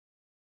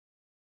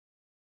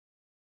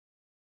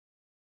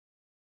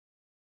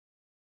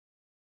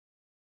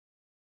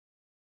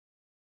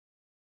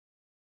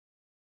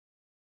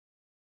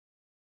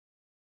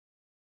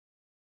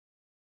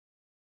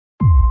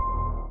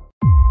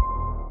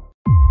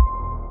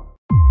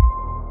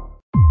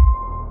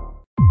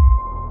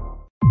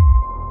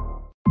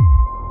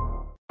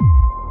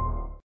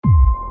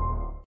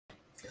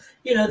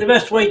You know, the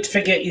best way to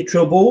forget your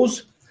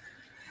troubles,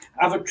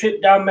 have a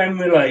trip down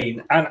memory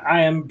lane. And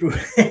I am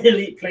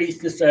really pleased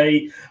to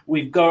say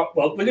we're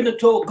going to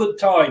talk good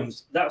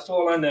times. That's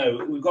all I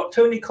know. We've got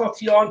Tony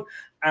Cottee on,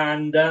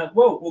 and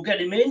we'll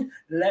get him in.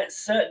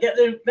 Let's get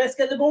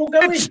the ball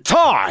going. It's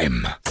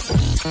time.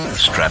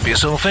 Strap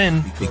yourself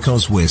in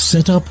because we're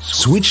set up,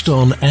 switched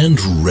on, and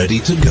ready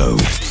to go.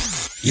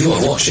 You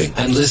are watching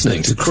and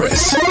listening to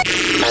Chris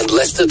and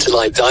Leicester Till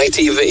I Die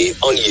TV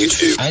on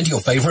YouTube and your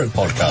favourite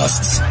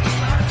podcasts.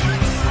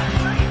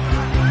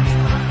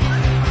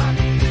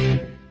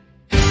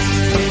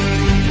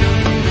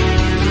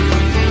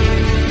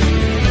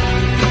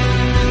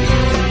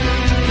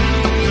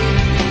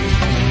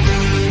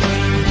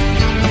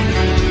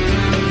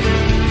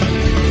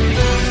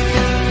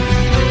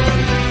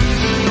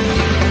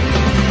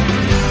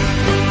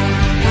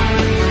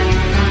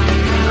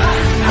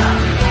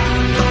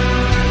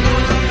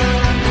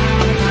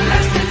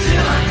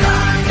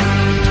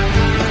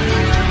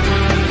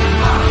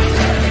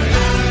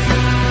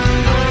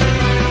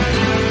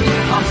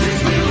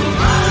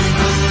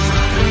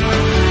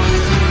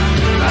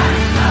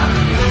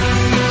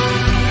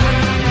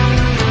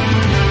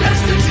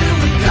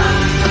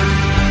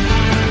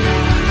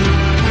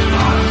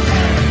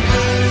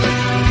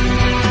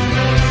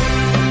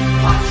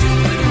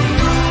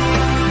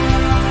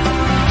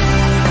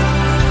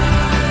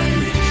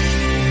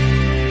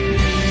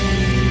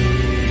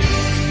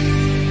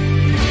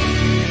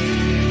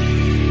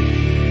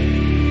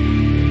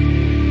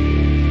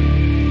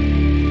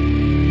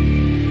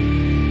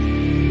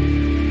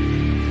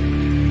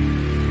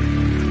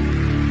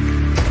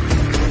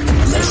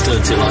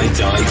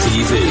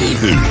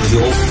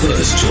 Your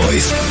first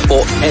choice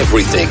for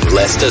everything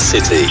Leicester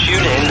City.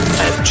 Tune in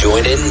and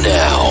join in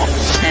now.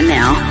 And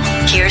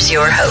now, here's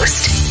your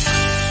host.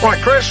 Right,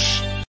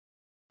 Chris.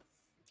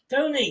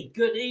 Tony,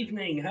 good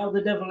evening. How the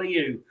devil are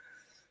you?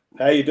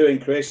 How you doing,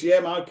 Chris? Yeah,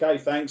 I'm okay,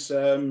 thanks.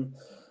 I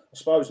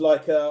suppose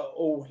like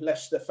all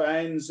Leicester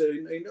fans,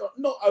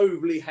 not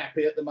overly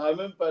happy at the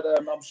moment, but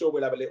I'm sure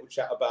we'll have a little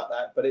chat about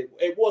that. But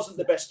it wasn't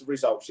the best of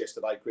results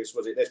yesterday, Chris,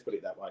 was it? Let's put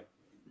it that way.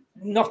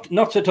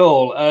 Not at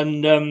all.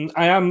 And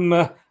I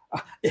am.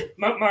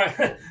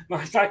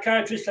 My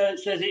psychiatrist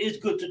says it is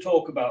good to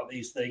talk about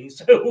these things,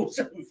 so we'll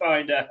soon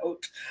find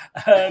out.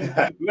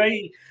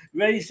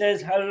 Ray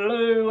says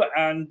hello,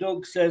 and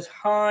Doug says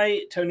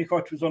hi. Tony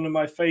Cottee was one of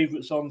my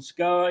favourites on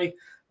Sky.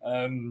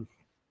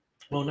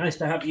 Well, nice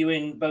to have you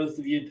in, both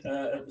of you,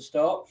 at the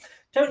start.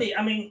 Tony,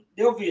 I mean,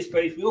 the obvious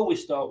place we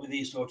always start with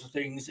these sort of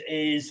things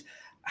is,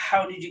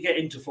 how did you get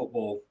into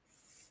football?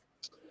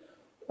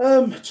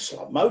 Just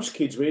like most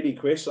kids, really,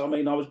 Chris. I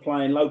mean, I was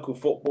playing local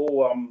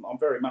football. I'm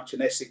very much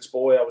an Essex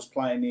boy. I was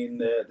playing in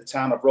the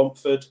town of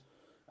Romford.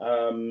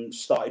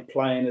 Started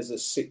playing as a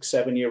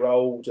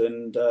 6-7-year-old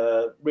and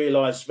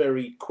realised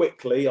very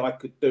quickly I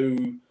could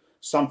do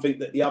something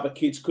that the other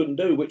kids couldn't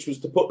do, which was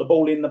to put the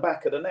ball in the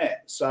back of the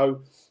net.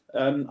 So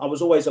I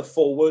was always a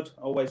forward.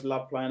 I always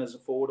loved playing as a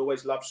forward.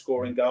 Always loved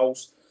scoring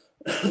goals.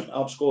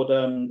 I scored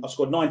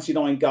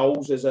 99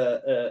 goals as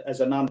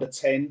an under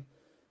 10.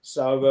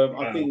 So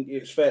I think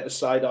it's fair to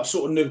say that I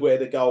sort of knew where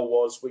the goal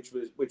was, which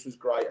was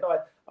great. And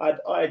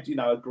I had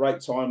a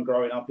great time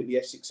growing up in the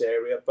Essex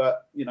area,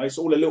 but it's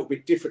all a little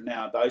bit different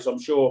nowadays. I'm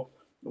sure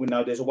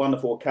there's a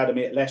wonderful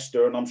academy at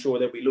Leicester, and I'm sure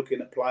they'll be looking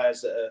at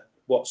players that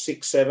are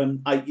 6,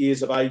 7, 8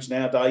 years of age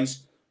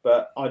nowadays.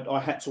 But I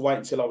had to wait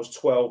until I was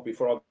 12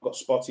 before I got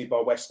spotted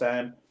by West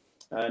Ham,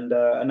 and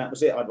that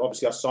was it.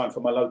 I signed for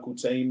my local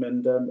team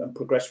and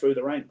progressed through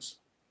the ranks.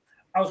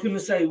 I was going to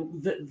say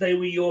that they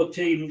were your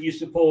team you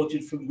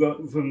supported from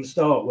the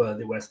start, were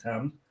they, West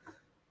Ham?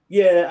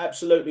 Yeah,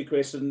 absolutely,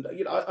 Chris. And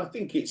I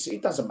think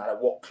it doesn't matter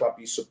what club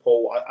you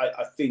support.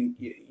 I think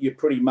you're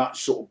pretty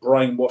much sort of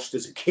brainwashed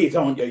as a kid,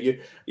 aren't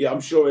you?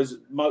 I'm sure as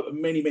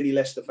many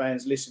Leicester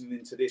fans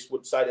listening to this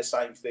would say the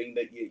same thing,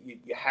 that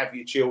you have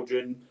your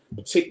children,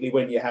 particularly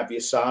when you have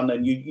your son,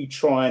 and you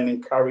try and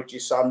encourage your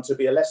son to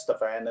be a Leicester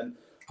fan. And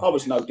I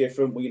was no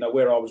different.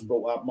 Where I was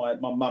brought up, my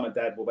mum and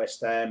dad were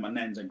West Ham, my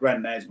nans and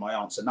grandnads, my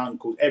aunts and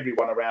uncles,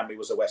 everyone around me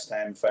was a West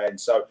Ham fan.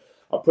 So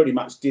I pretty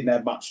much didn't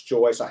have much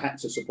choice. I had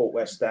to support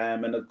West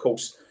Ham. And of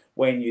course,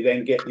 when you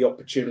then get the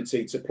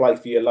opportunity to play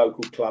for your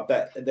local club,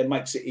 that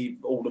makes it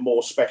all the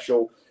more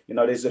special.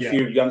 There's a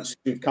few youngsters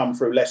who've come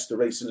through Leicester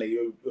recently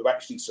who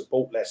actually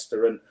support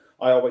Leicester. And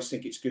I always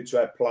think it's good to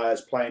have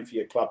players playing for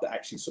your club that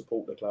actually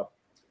support the club.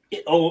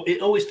 It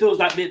always feels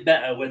that bit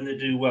better when they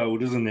do well,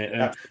 doesn't it?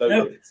 Absolutely.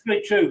 No, it's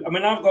very true. I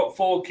mean, I've got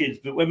 4 kids,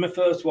 but when my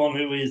first one,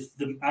 who is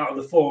out of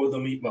the 4 of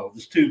them,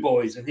 there's 2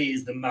 boys, and he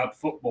is the mad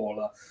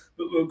footballer.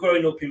 But we were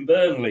growing up in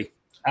Burnley,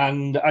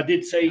 and I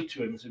did say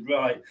to him, I said,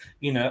 right,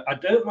 I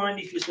don't mind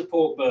if you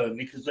support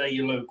Burnley because they're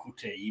your local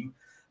team.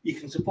 You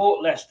can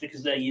support Leicester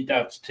because they're your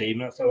dad's team.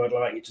 That's how I'd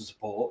like you to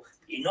support.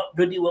 But you're not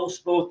bloody well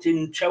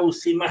supporting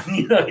Chelsea, Man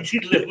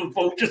United,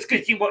 Liverpool, just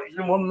because you watch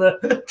them on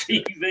the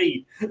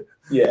TV.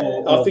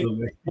 Yeah, I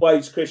think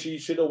always, Chris, you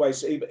should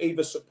always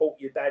either support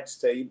your dad's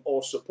team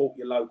or support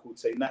your local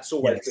team. That's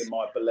always been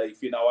my belief.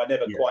 I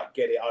never quite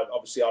get it.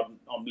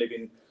 I'm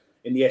living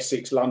in the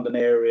Essex, London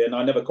area, and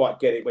I never quite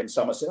get it when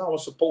someone says, "Oh, I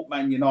support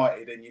Man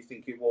United," and you're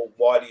thinking, "Well,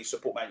 why do you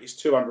support Man United?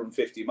 It's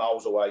 250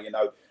 miles away."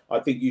 I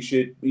think you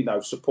should,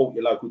 support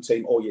your local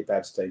team or your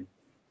dad's team.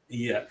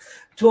 Yeah.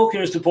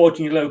 Talking of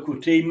supporting your local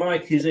team,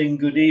 Mike is in.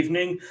 Good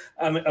evening.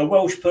 I'm a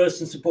Welsh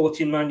person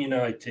supporting Man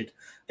United.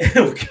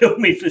 He'll kill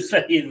me for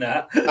saying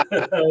that.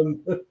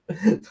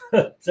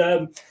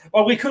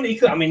 Well, we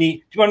couldn't. I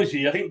mean, to be honest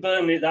with you, I think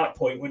Burnley at that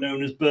point were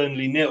known as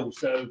Burnley 0.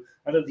 So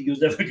I don't think he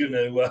was ever going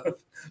to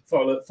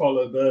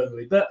follow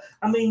Burnley. But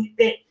I mean,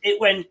 it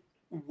went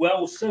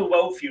so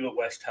well for you at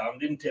West Ham,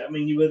 didn't it? I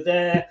mean, you were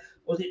there.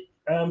 Was it?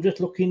 I'm just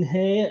looking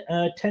here.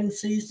 10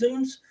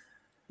 seasons.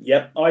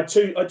 Yep, I had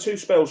two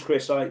spells,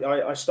 Chris.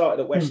 I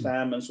started at West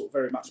Ham and sort of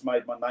very much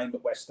made my name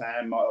at West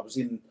Ham. I was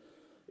in,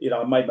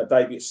 I made my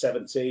debut at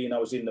 17. I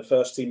was in the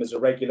first team as a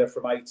regular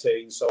from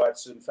 18. So I had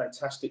some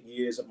fantastic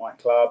years at my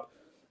club.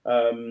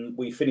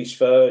 We finished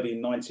third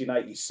in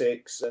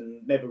 1986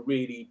 and never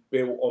really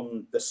built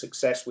on the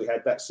success we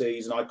had that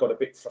season. I got a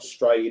bit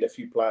frustrated. A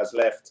few players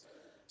left.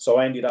 So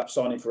I ended up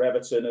signing for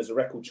Everton as a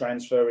record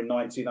transfer in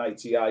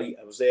 1988.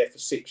 I was there for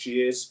 6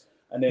 years.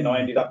 And then I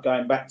ended up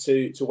going back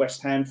to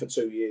West Ham for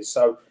 2 years.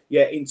 So,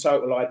 yeah, in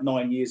total, I had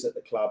 9 years at the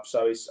club.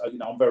 So, it's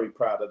I'm very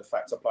proud of the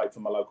fact I played for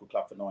my local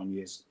club for 9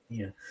 years.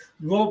 Yeah.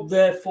 Rob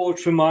there, for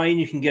Tremaine,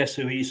 you can guess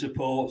who he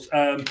supports.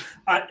 To be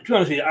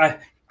honest with you,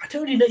 I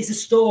don't really know. He's a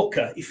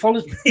stalker. He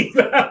follows me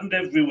around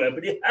everywhere,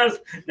 but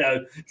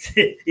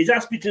he's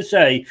asked me to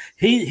say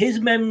his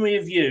memory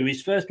of you,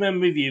 his first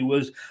memory of you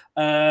was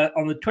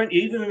on the 20th,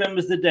 he even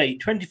remembers the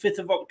date, 25th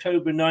of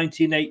October,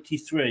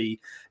 1983.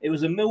 It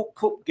was a Milk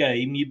Cup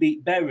game. You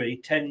beat Bury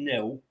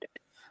 10-0,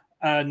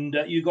 and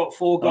you got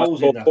 4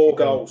 goals in that. 4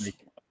 goals.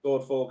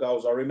 Scored 4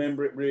 goals. I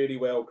remember it really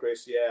well,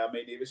 Chris. Yeah, I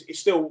mean, it's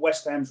still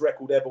West Ham's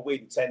record ever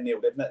win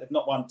 10-0. They've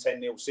not won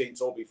 10-0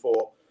 since or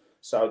before.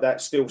 So that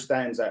still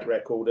stands, that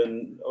record.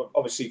 And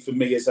obviously for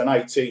me as an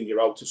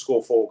 18-year-old to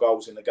score 4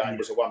 goals in the game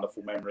was a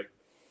wonderful memory.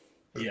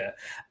 Yeah.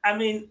 I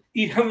mean,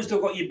 you haven't still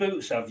got your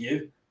boots, have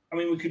you? I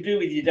mean, we could do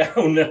with you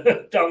down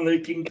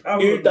the King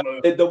Power.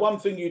 The one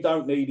thing you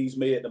don't need is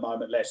me at the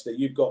moment, Leicester.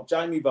 You've got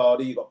Jamie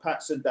Vardy, you've got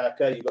Patson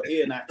Daka, you've got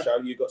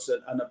Iheanacho, you've got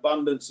an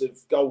abundance of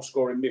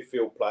goal-scoring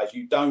midfield players.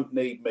 You don't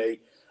need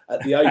me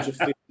at the age of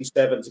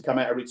 57 to come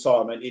out of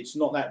retirement. It's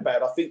not that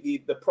bad. I think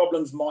the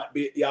problems might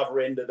be at the other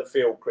end of the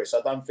field, Chris.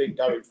 I don't think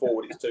going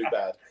forward it's too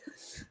bad.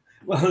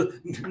 Well,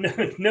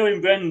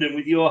 knowing Brendan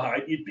with your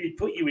height, he'd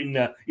put you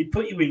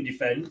in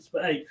defence.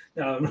 But hey,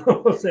 no, I'm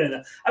not saying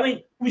that. I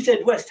mean, we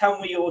said West Ham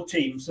were your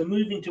team, so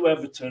moving to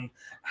Everton,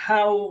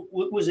 how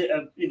was it?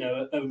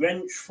 A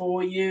wrench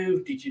for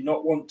you? Did you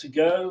not want to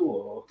go,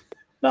 or?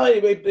 No,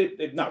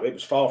 it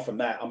was far from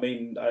that. I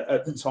mean,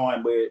 at the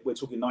time, we're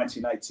talking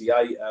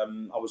 1988.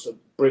 I was a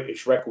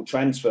British record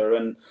transfer,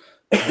 and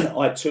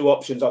I had 2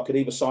 options. I could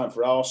either sign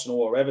for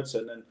Arsenal or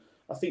Everton, and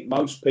I think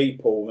most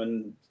people,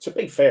 and to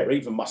be fair,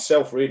 even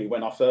myself, really,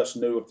 when I first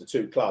knew of the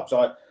 2 clubs,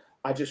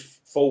 I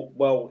just thought,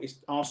 well,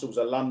 Arsenal's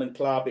a London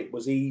club. It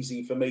was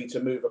easy for me to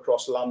move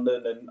across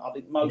London, and I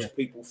think most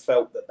people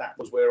felt that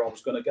was where I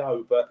was going to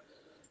go. But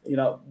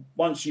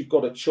once you've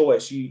got a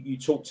choice, you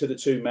talk to the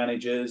 2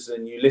 managers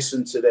and you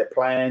listen to their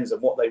plans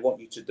and what they want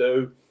you to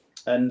do.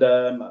 And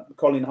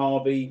Colin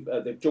Harvey,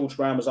 George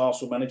Graham was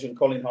Arsenal manager, and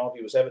Colin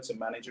Harvey was Everton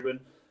manager,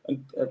 and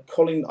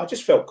Colin, I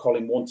just felt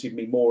Colin wanted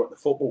me more at the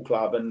football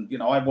club, and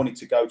I wanted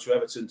to go to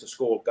Everton to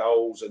score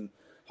goals and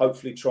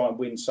hopefully try and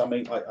win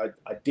something.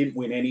 I didn't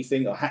win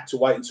anything. I had to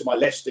wait until my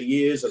Leicester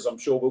years, as I'm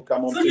sure we'll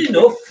come on.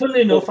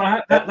 Funny enough,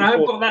 I have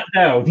got that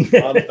down.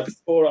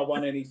 Before I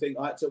won anything,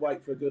 I had to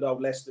wait for a good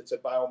old Leicester to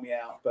bail me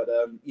out. But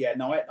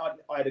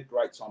I had a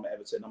great time at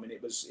Everton. I mean,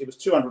 it was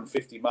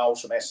 250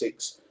 miles from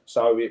Essex,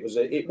 so it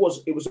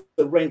was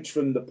a wrench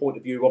from the point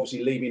of view,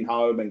 obviously leaving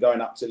home and going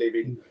up to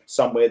living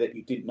somewhere that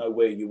you didn't know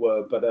where you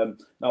were. But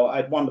no, I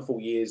had wonderful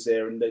years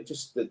there, and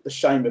the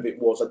shame of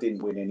it was I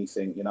didn't win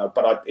anything,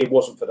 But it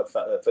wasn't for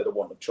the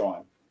want of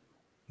trying.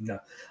 No,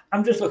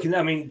 I'm just looking.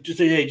 I mean, just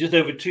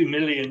over 2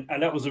 million,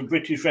 and that was a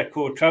British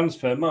record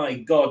transfer. My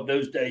God,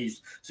 those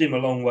days seem a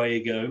long way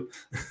ago.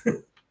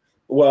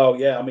 Well,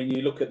 yeah. I mean,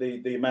 you look at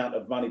the amount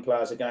of money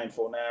players are going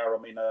for now. I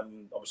mean,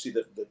 obviously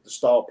the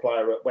star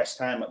player at West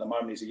Ham at the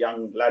moment is a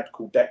young lad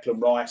called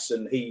Declan Rice,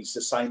 and he's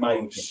the same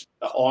age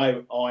that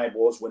I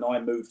was when I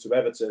moved to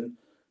Everton.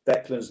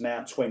 Declan's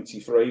now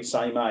 23,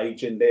 same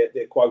age, and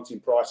they're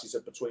quoting prices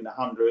of between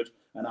 100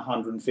 and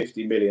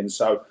 150 million.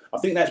 So I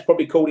think that's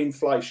probably called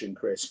inflation,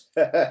 Chris.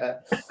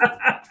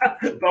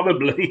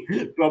 Probably.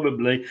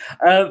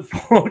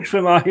 Forge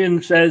from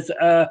Iron says,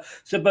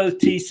 so both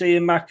TC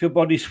and Maka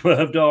body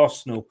swerved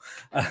Arsenal.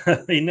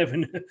 He never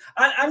knew.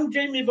 And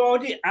Jamie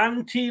Vardy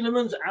and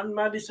Tielemans and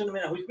Maddison. I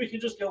mean, we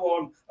could just go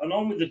on and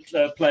on with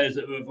the players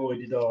that have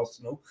avoided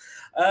Arsenal.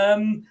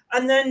 And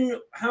then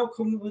how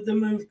come with the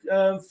move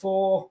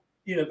for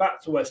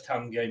back to West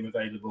Ham game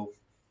available?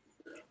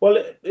 Well,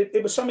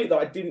 it was something that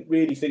I didn't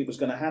really think was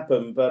going to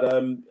happen,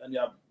 but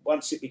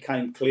once it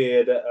became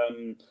clear that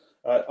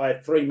I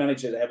had three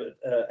managers at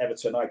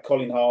Everton. I had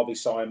Colin Harvey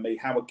sign me.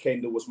 Howard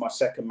Kendall was my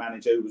second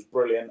manager, who was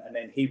brilliant. And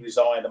then he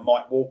resigned and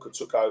Mike Walker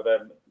took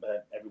over.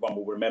 Everyone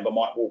will remember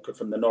Mike Walker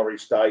from the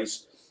Norwich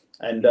days.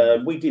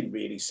 And we didn't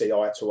really see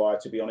eye to eye,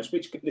 to be honest,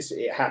 which, listen,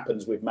 it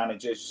happens with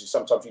managers.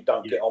 Sometimes you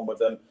don't get on with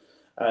them.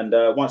 And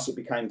once it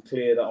became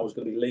clear that I was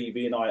going to be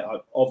leaving, I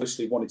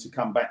obviously wanted to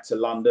come back to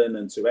London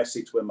and to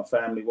Essex, where my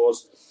family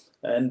was.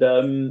 And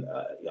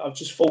I was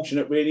just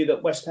fortunate, really,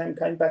 that West Ham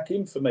came back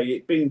in for me.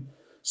 It'd been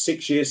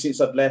 6 years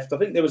since I'd left. I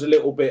think there was a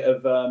little bit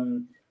of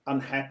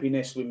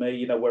unhappiness with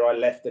me, where I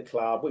left the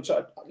club, which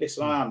I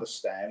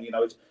understand.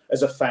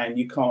 As a fan,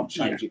 you can't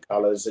change your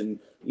colours. And,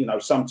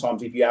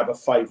 sometimes if you have a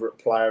favourite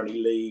player and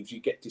he leaves, you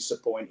get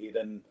disappointed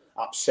and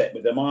upset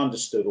with them. I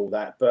understood all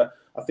that. But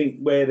I think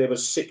where there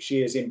was 6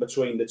 years in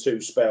between the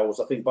two spells,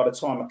 I think by the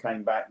time I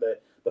came back,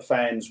 the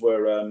fans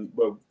were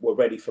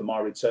ready for my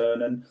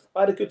return. And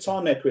I had a good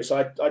time there, Chris.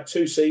 I had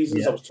 2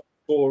 seasons. I was top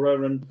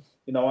scorer, and,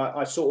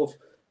 I sort of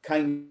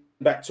came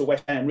back to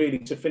West Ham really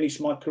to finish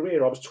my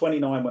career. I was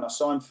 29 when I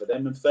signed for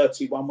them and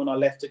 31 when I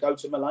left to go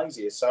to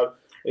Malaysia. So,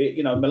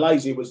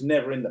 Malaysia was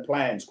never in the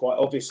plans, quite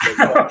obviously.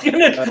 I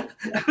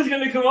was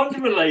going to come on to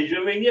Malaysia.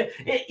 I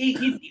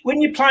mean,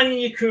 when you're planning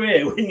your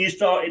career, when you're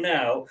starting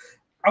out,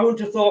 I wouldn't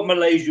have thought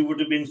Malaysia would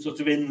have been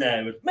sort of in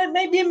there.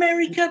 Maybe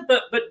America,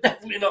 but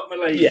definitely not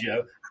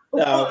Malaysia.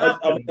 Yeah.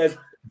 I mean,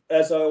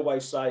 as I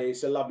always say,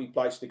 it's a lovely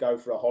place to go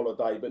for a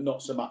holiday, but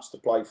not so much to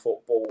play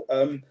football.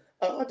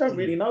 I don't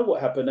really know what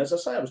happened. As I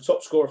say, I was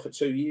top scorer for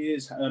 2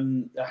 years.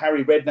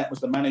 Harry Redknapp was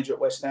the manager at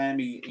West Ham.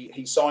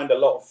 He signed a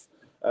lot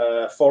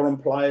of foreign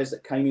players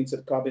that came into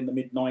the club in the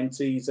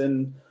mid-90s,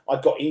 and I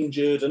got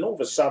injured, and all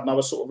of a sudden I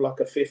was sort of like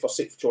a 5th or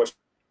 6th choice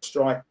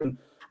striker. And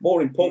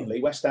more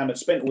importantly, West Ham had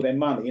spent all their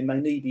money, and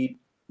they needed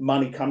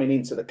money coming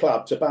into the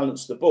club to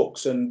balance the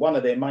books. And one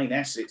of their main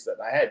assets that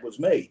they had was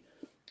me.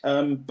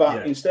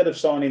 But instead of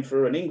signing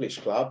for an English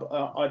club,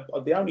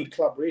 the only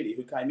club really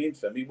who came in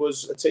for me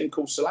was a team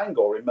called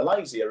Selangor in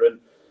Malaysia.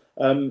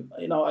 And,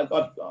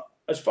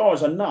 as far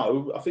as I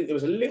know, I think there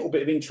was a little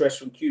bit of interest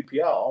from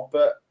QPR,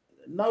 but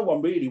no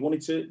one really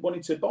wanted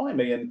to buy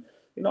me. And,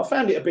 I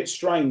found it a bit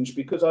strange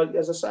because,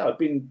 as I say, I'd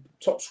been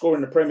top scorer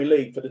in the Premier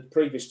League for the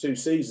previous 2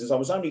 seasons. I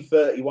was only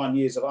 31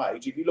 years of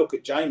age. If you look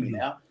at Jamie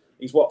now,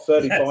 he's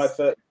 35,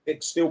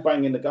 36, still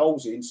banging the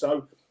goals in.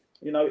 So,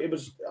 it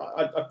was,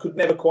 I could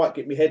never quite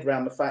get my head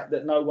around the fact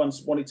that no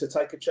one's wanted to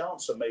take a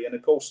chance on me. And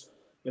of course,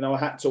 I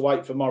had to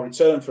wait for my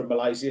return from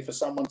Malaysia for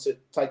someone to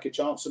take a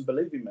chance and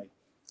believe in me.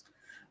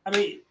 I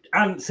mean,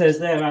 Ant says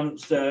there,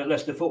 Ant's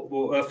Leicester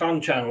Football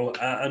fan channel,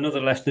 another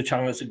Leicester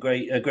channel. It's a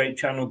great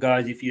channel,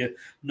 guys, if you're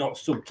not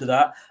sub to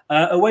that.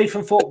 Away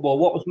from football,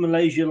 what was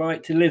Malaysia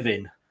like to live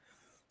in?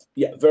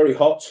 Yeah, very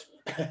hot.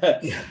 I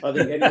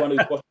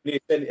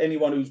think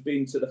anyone who's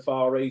been to the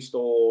Far East,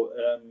 or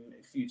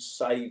if you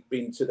say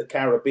been to the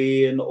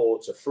Caribbean or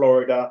to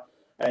Florida,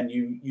 and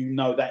you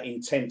know that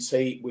intense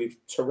heat with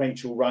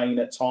torrential rain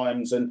at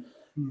times, and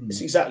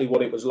it's exactly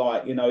what it was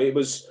like. It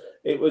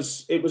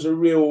was a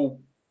real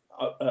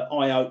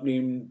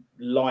eye-opening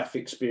life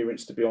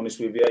experience, to be honest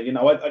with you.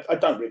 I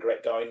don't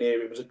regret going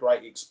there. It was a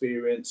great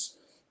experience,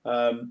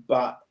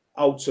 but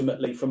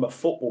ultimately, from a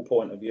football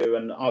point of view,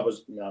 and I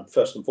was,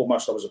 first and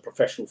foremost, I was a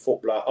professional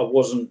footballer. I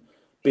wasn't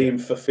being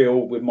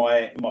fulfilled with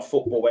my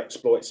football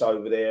exploits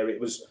over there. It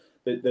was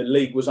the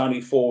league was only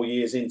 4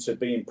 years into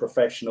being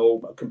professional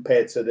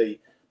compared to the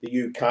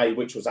UK,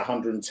 which was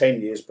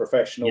 110 years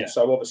professional. Yeah.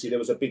 So obviously there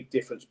was a big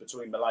difference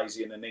between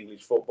Malaysian and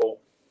English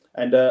football.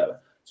 And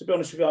to be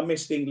honest with you, I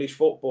missed English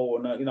football,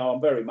 and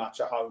I'm very much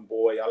a home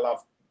boy. I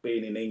love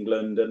being in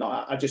England, and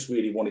I just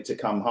really wanted to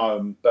come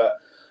home. But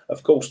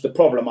of course, the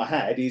problem I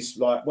had is,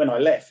 like, when I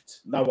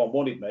left, no one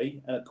wanted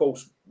me. And of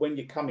course, when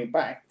you're coming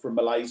back from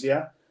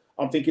Malaysia,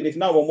 I'm thinking, if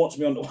no one wants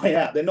me on the way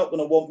out, they're not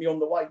going to want me on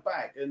the way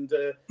back. And,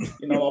 I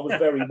was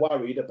very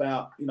worried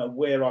about,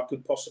 where I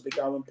could possibly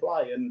go and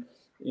play. And,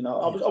 I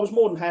was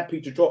more than happy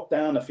to drop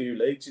down a few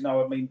leagues.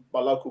 My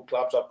local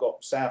clubs, I've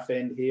got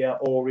Southend here,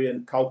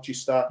 Orient,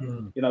 Colchester,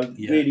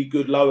 really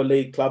good lower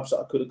league clubs that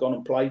I could have gone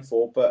and played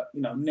for. But,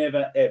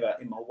 never, ever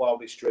in my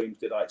wildest dreams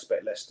did I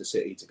expect Leicester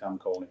City to come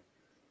calling.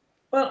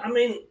 Well, I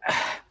mean,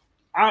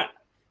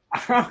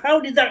 how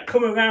did that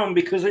come around?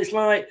 Because it's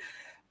like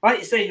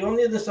you say, you're on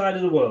the other side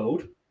of the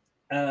world.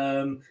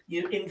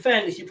 In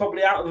fairness, you're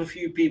probably out of a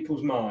few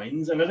people's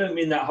minds, and I don't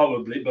mean that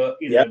horribly, but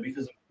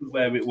because of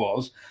where it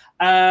was.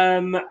 I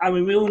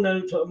mean, we all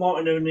know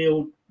Martin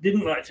O'Neill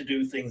didn't like to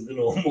do things the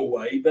normal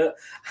way, but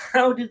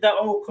how did that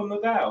all come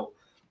about?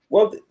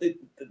 Well,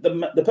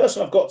 the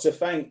person I've got to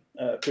thank,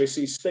 Chris,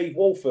 is Steve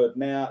Walford.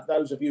 Now,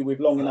 those of you with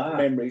long enough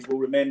memories will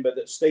remember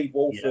that Steve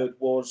Walford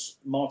was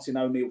Martin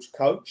O'Neill's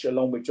coach,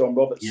 along with John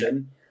Robertson.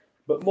 Yeah.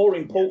 But more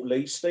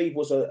importantly, Steve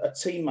was a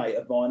teammate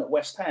of mine at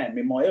West Ham.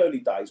 In my early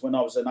days, when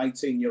I was an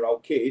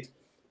 18-year-old kid,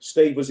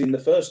 Steve was in the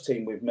first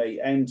team with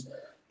me. And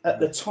at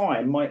the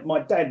time, my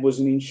dad was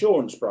an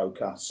insurance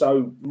broker.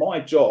 So my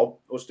job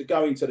was to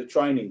go into the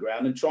training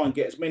ground and try and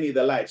get as many of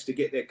the lads to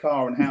get their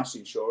car and house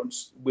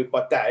insurance with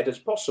my dad as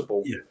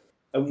possible. Yeah.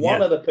 And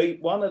one of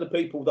the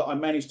people that I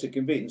managed to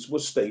convince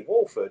was Steve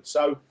Walford.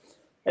 So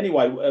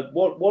anyway,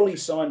 Wally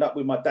signed up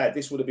with my dad.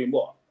 This would have been,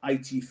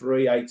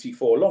 83,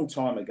 84, a long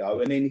time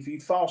ago. And then if you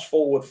fast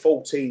forward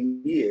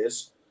 14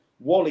 years,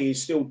 Wally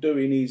is still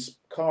doing his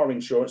car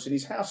insurance and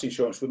his house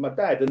insurance with my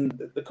dad.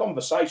 And the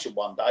conversation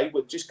one day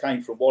just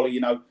came from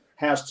Wally,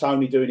 how's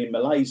Tony doing in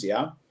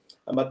Malaysia?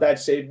 And my dad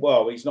said,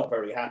 well, he's not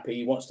very happy.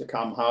 He wants to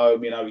come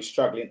home. He's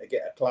struggling to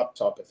get a club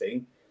type of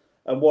thing.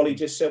 And Wally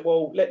just said,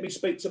 well, let me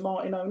speak to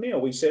Martin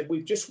O'Neill. He said,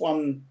 we've just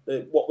won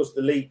what was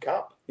the League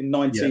Cup in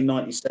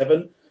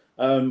 1997.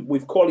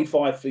 We've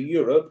qualified for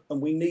Europe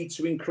and we need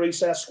to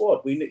increase our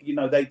squad. They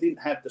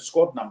didn't have the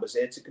squad numbers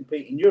there to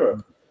compete in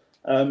Europe.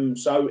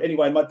 So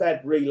anyway, my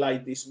dad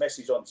relayed this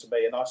message on to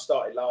me and I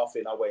started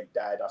laughing. I went,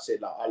 Dad, I said,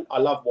 I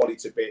love Wally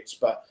to bits,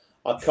 but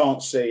I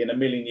can't see in a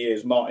million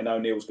years Martin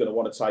O'Neill's going to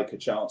want to take a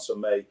chance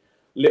on me.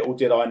 Little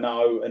did I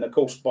know. And of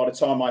course, by the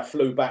time I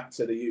flew back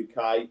to the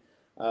UK,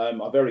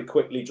 I very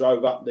quickly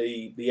drove up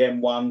the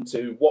M1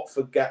 to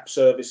Watford Gap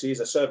Services,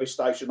 a service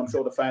station I'm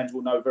sure the fans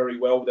will know very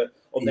well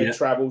on their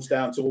travels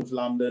down towards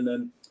London.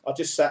 And I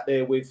just sat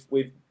there with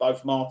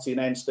both Martin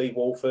and Steve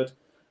Walford,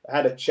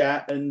 had a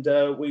chat, and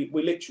we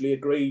literally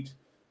agreed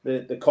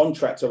the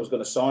contract I was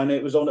going to sign.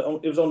 It was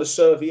on a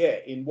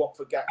serviette in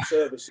Watford Gap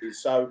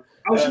Services. So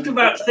I was just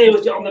about to say,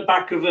 was it on the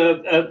back of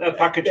a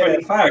pack of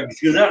 20 fags?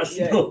 Because that's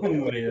it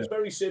was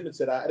very similar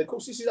to that. And of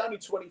course, this is only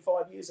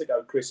 25 years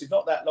ago, Chris. It's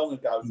not that long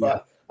ago,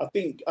 but I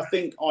think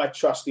I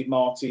trusted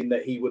Martin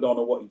that he would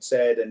honour what he'd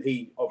said, and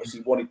he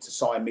obviously wanted to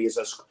sign me as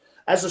a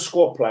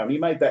squad player. And he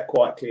made that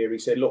quite clear. He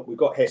said, "Look, we've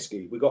got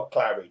Heskey, we've got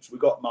Claridge, we've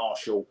got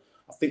Marshall.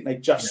 I think they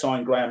just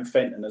signed Graham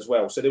Fenton as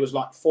well. So there was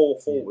like 4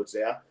 forwards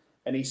there."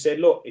 And he said,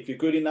 look, if you're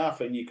good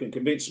enough and you can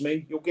convince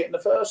me, you'll get in the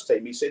first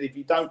team. He said, if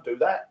you don't do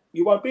that,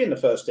 you won't be in the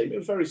first team. It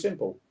was very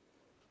simple.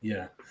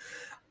 Yeah.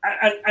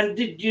 And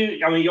did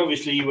you,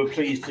 obviously you were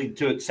pleased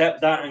to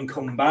accept that and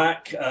come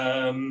back.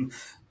 Did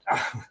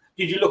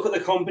you look at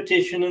the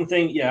competition and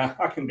think, yeah,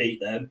 I can beat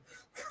them?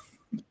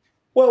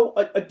 Well,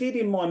 I did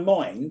in my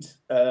mind.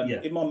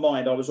 In my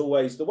mind, I was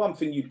always, the one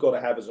thing you've got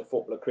to have as a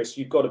footballer, Chris,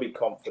 you've got to be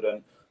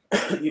confident.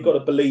 You've got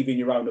to believe in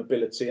your own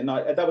ability. And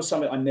that was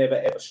something I never,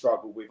 ever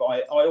struggled with.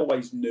 I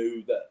always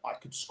knew that I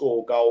could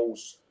score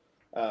goals.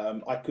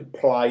 I could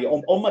play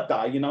on my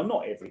day,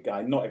 not every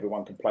game. Not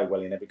everyone can play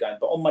well in every game.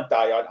 But on my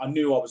day, I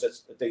knew I was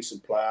a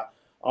decent player.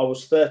 I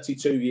was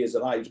 32 years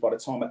of age by the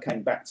time I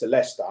came back to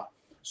Leicester.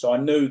 So I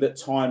knew that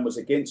time was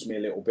against me a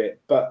little bit.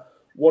 But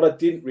what I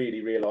didn't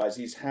really realise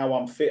is how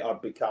unfit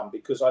I'd become,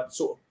 because I'd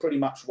sort of pretty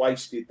much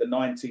wasted the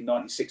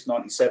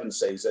 1996-97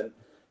 season.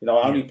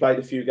 I only played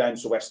a few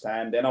games for West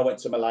Ham. Then I went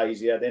to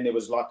Malaysia. Then it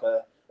was like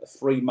a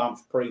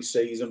 3-month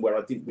pre-season where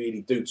I didn't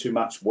really do too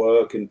much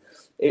work. And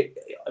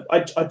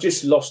I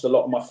just lost a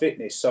lot of my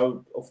fitness.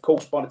 So, of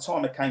course, by the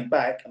time I came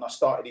back and I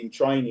started in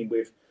training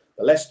with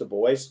the Leicester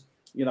boys,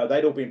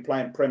 they'd all been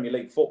playing Premier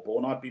League football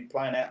and I'd been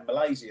playing out in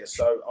Malaysia.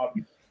 So,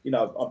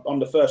 I'm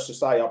the first to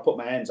say, I put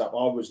my hands up.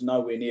 I was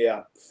nowhere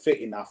near fit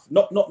enough.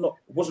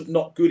 Wasn't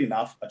not good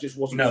enough. I just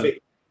wasn't fit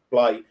to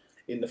play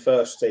in the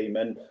first team.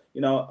 And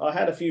I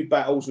had a few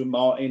battles with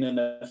Martin and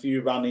a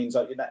few run-ins.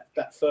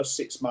 That first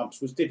 6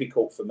 months was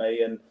difficult for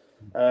me, and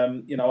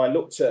I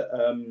looked at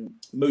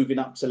moving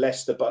up to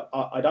Leicester, but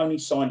I'd only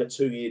signed a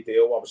 2-year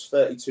deal. I was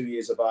 32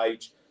 years of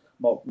age.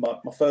 My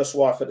first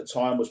wife at the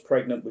time was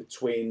pregnant with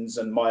twins,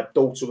 and my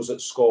daughter was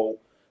at school,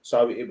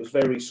 so it was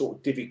very sort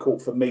of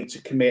difficult for me to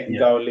commit and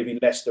go and live in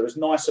Leicester. As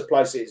nice a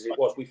place as it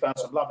was, we found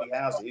some lovely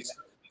houses,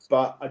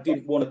 but I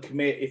didn't want to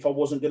commit if I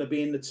wasn't going to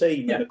be in the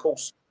team. And of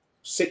course,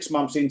 6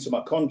 months into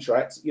my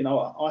contract,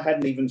 I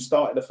hadn't even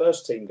started the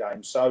first team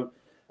game. So,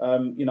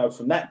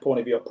 from that point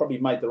of view, I probably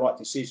made the right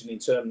decision in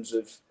terms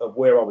of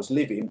where I was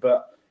living.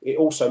 But it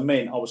also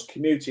meant I was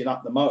commuting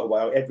up the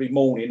motorway every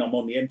morning. I'm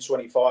on the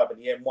M25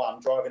 and the M1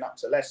 driving up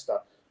to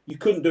Leicester. You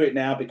couldn't do it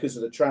now because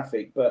of the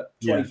traffic, but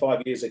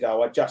 25 years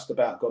ago, I just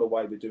about got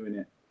away with doing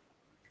it.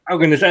 I'm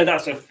going to say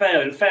that's a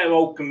fair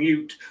old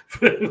commute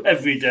for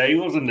every day,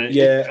 wasn't it?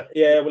 Yeah.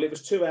 Well, it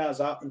was 2 hours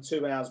up and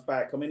 2 hours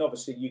back.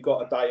 Obviously, you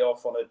got a day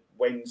off on a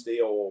Wednesday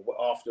or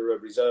after a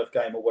reserve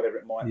game or whatever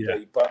it might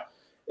be. But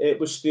it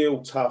was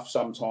still tough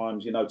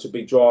sometimes, to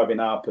be driving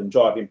up and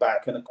driving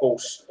back. And of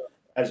course,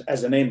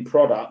 as an end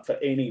product for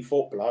any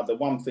footballer, the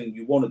one thing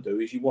you want to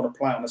do is you want to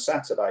play on a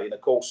Saturday. And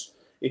of course,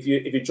 if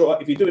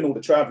you're doing all the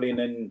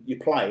travelling and you're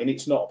playing,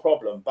 it's not a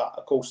problem. But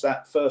of course,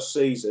 that first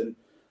season,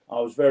 I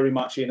was very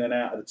much in and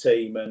out of the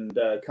team, and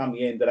come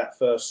the end of that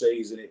first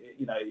season,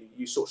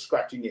 you sort of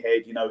scratching your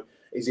head,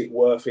 is it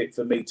worth it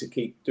for me to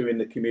keep doing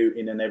the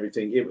commuting and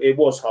everything? It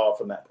was hard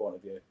from that point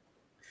of view.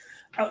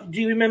 Do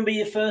you remember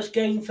your first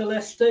game for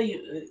Leicester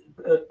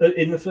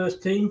in the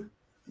first team?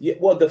 Yeah,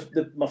 well,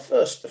 my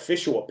first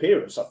official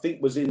appearance, I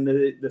think, was in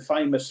the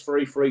famous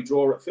 3-3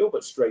 draw at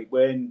Filbert Street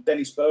when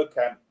Dennis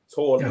Bergkamp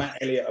tore Matt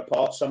Elliott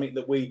apart, something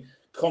that we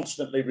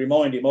constantly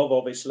remind him of,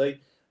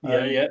 obviously.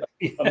 Bergkamp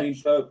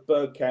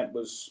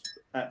was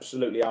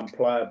absolutely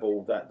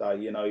unplayable that day.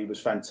 He was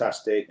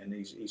fantastic, and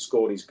he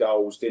scored his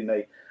goals, didn't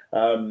he?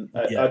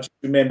 I just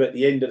remember at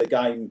the end of the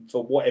game,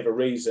 for whatever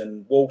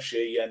reason,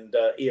 Walshy and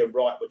Ian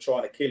Wright were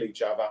trying to kill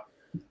each other.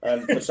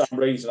 And for some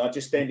reason, I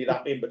just ended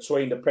up in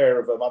between the pair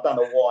of them. I don't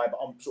know why, but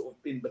I'm sort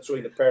of in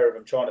between the pair of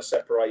them, trying to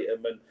separate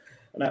them. And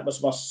that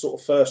was my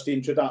sort of first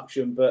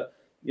introduction. But,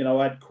 you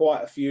know, I had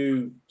quite a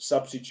few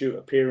substitute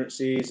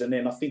appearances. And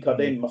then I think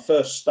my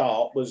first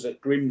start was at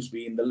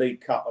Grimsby in the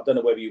League Cup. I don't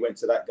know whether you went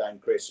to that game,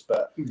 Chris,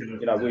 but, you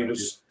know, we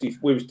was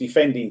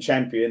defending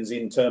champions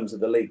in terms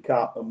of the League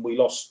Cup, and we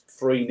lost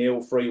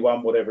 3-0,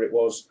 3-1, whatever it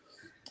was.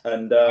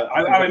 And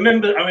I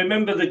remember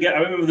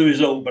the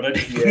result, but I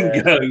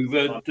didn't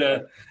go.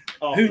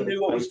 But who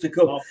knew what was to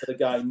come? After the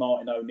game,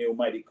 Martin O'Neill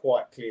made it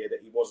quite clear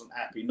that he wasn't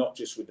happy, not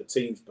just with the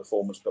team's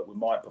performance, but with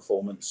my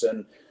performance.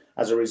 And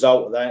as a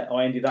result of that,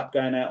 I ended up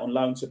going out on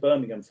loan to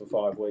Birmingham for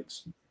 5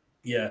 weeks.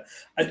 Yeah,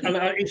 and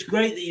it's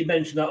great that you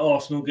mentioned that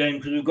Arsenal game,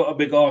 because we've got a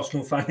big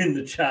Arsenal fan in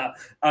the chat,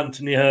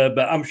 Anthony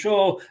Herbert. I'm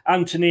sure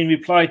Anthony, in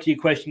reply to your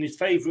question, his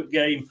favourite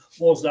game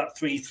was that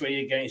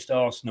 3-3 against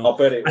Arsenal. I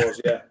bet it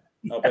was, yeah.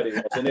 I bet it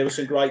was. And there were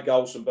some great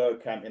goals from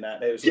Bergkamp in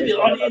that.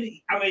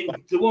 I mean,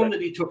 the one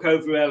that he took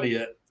over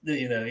Elliott,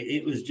 you know,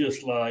 it was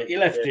just like, he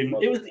left him.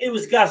 It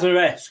was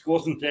Gaza-esque,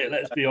 wasn't it?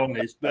 Let's be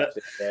honest. But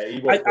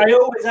I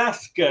always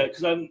ask,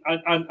 because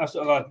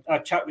I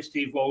chat with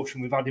Steve Walsh,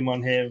 and we've had him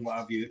on here and what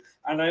have you.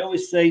 And I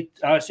always say,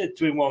 I said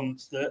to him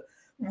once that,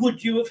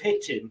 would you have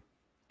hit him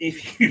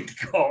if you'd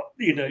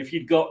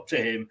got to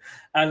him?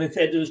 And he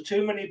said there was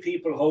too many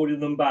people holding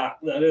them back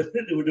that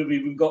they would have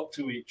even got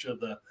to each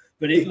other.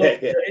 But it looked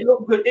good.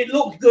 It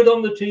looked good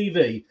on the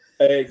TV.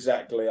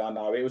 Exactly, I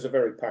know. It was a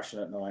very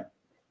passionate night.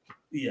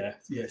 Yeah,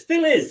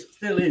 still is.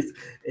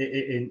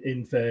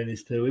 In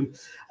fairness to him,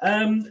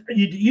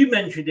 you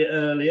mentioned it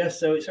earlier,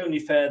 so it's only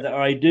fair that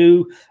I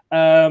do.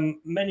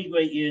 Many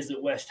great years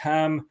at West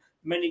Ham,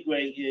 many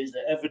great years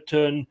at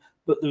Everton,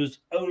 but there was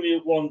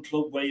only one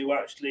club where you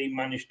actually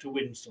managed to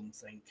win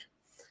something.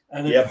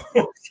 And it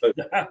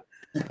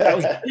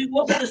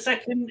wasn't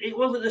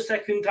the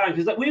second time,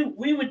 because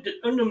we were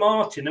under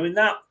Martin. I mean,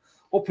 that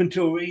up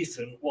until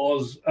recent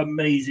was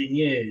amazing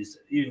years.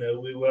 You know,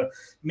 we were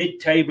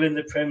mid-table in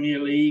the Premier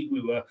League.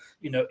 We were,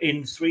 you know,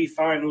 in 3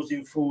 finals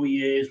in 4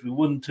 years. We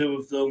won 2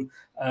 of them.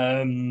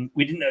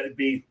 We didn't know it'd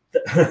be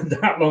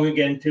that long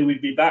again till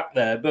we'd be back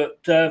there. But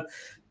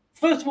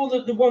first of all,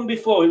 the one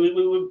before,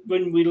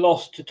 when we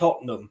lost to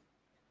Tottenham.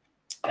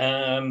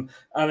 I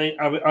mean,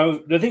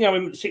 the thing I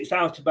remember sticks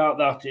out about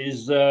that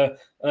is,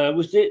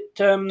 was it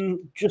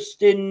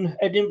just in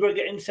Edinburgh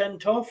getting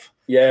sent off?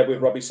 Yeah,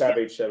 with Robbie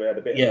Savage. So we had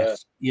a bit of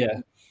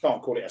a,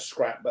 can't call it a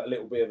scrap, but a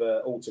little bit of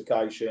an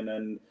altercation.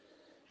 And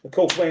of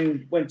course,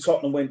 when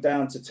Tottenham went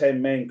down to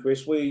 10 men,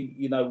 Chris,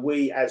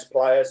 we as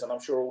players, and I'm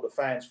sure all the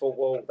fans thought,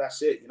 well,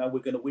 that's it. You know, we're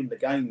going to win the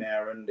game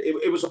now. And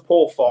it was a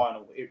poor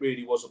final. It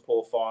really was a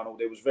poor final.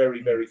 There was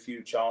very, very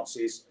few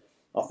chances.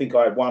 I think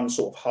I had one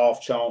sort of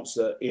half chance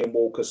that Ian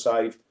Walker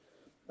saved,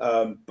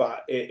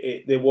 but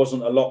there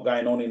wasn't a lot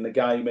going on in the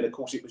game. And of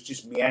course, it was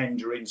just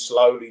meandering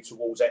slowly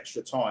towards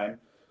extra time,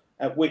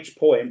 at which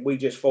point we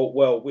just thought,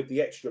 well, with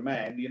the extra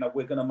man, you know,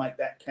 we're going to make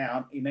that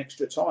count in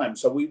extra time.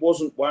 So we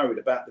wasn't worried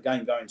about the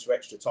game going to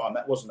extra time.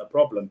 That wasn't a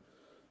problem.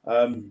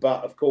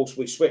 But of course,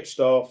 we switched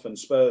off and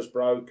Spurs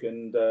broke.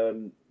 And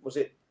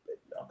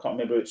I can't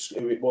remember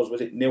who it was.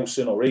 Was it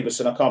Nielsen or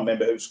Everson? I can't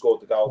remember who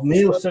scored the goal.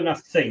 Nielsen, I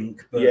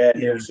think. But, yeah,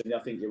 Nielsen. I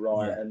think you're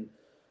right. Yeah.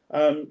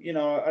 And you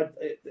know,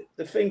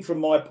 the thing from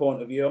my point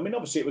of view, I mean,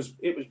 obviously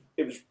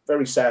it was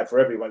very sad for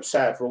everyone. It was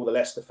sad for all the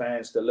Leicester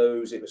fans to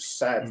lose. It was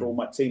sad for all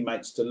my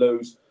teammates to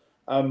lose.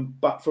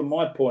 But from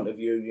my point of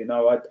view, you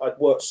know, I'd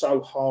worked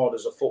so hard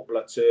as a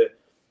footballer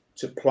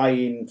to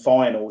play in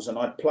finals, and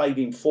I'd played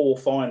in 4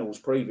 finals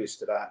previous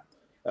to that.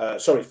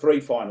 3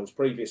 finals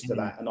previous to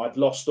that, and I'd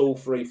lost all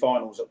 3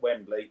 finals at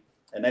Wembley,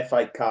 an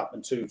FA Cup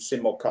and 2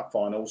 Simod Cup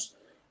finals.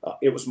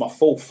 It was my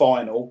 4th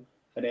final,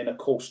 and then of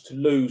course to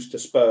lose to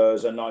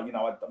Spurs, and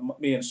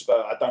me and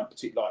Spurs, I don't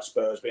particularly like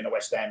Spurs, being a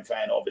West Ham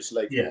fan,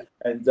 obviously. Yeah.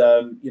 And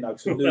you know,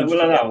 to lose,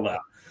 we'll allow that.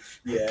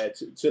 Yeah,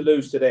 to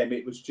lose to them,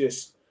 it was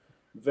just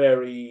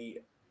very.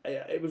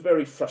 It was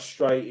very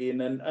frustrating,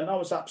 and I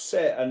was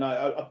upset, and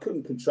I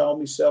couldn't control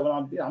myself,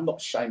 and I'm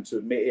not ashamed to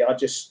admit it. I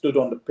just stood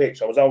on the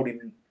pitch. I was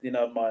holding, you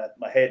know,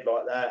 my head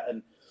like that,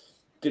 and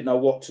didn't know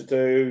what to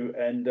do.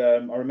 And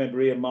I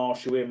remember Ian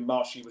Marshy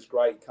was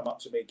great. He'd come up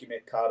to me, give me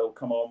a cuddle,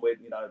 come on, we'd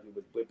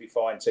be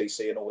fine,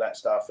 TC, and all that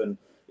stuff. And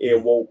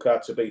Ian Walker,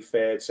 to be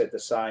fair, said the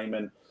same.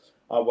 And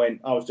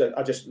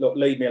I just look,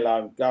 leave me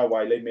alone, go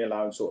away, leave me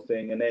alone, sort of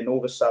thing. And then all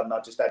of a sudden,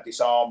 I just had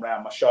this arm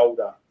around my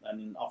shoulder,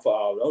 and I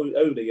thought,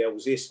 who the hell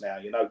was this now?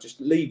 You know, just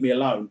leave me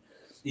alone.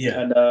 Yeah.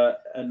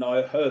 And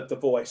I heard the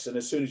voice, and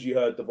as soon as you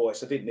heard the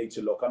voice, I didn't need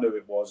to look. I knew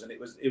it was, and it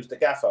was the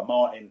gaffer,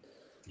 Martin.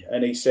 Yeah.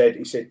 And he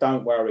said,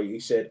 don't worry. He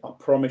said, I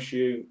promise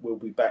you, we'll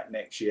be back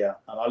next year.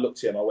 And I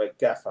looked at him, I went,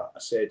 Gaffer. I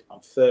said,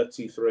 I'm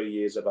 33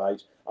 years of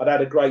age. I'd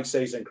had a great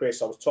season,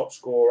 Chris. I was top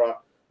scorer.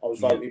 I was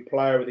voted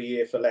Player of the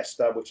Year for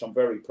Leicester, which I'm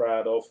very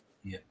proud of.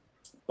 Yeah.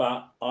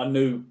 But I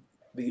knew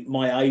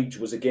my age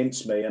was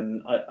against me,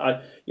 and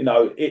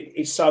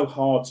it's so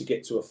hard to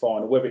get to a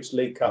final, whether it's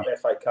League Cup,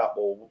 FA Cup,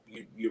 or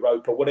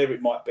Europa, whatever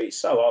it might be. It's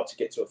so hard to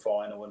get to a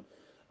final, and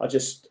I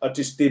just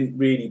didn't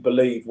really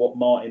believe what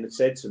Martin had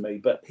said to me,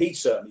 but he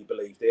certainly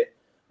believed it,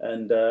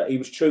 and he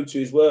was true to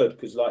his word,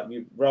 because like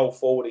you roll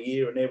forward a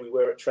year, and there we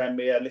were at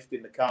Tranmere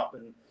lifting the cup,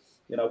 and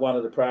one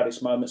of the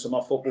proudest moments of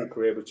my football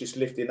career was just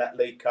lifting that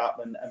League Cup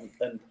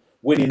and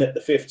winning it the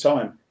 5th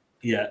time.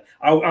 Yeah,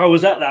 I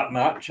was at that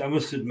match, I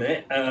must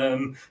admit.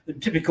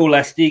 Typical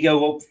Leicester,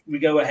 we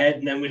go ahead,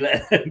 and then we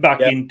let them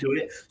back into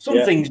it.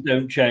 Some things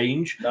don't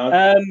change. No.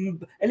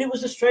 And it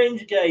was a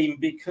strange game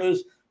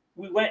because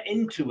we went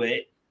into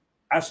it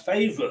as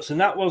favourites, and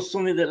that was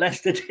something that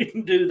Leicester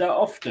didn't do that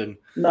often.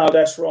 No,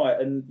 that's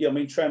right. And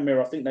Tranmere,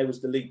 I think they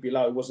was the league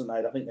below, wasn't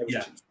they? I think they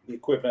was the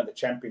equivalent of the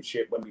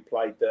Championship when we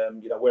played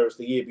them. Whereas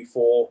the year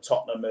before,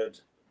 Tottenham had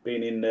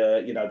been in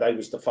they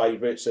was the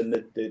favourites, and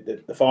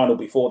the final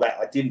before that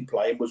I didn't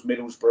play was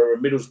Middlesbrough,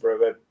 and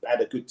Middlesbrough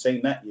had a good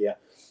team that year.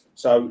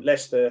 So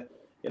Leicester,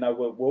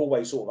 we're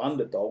always sort of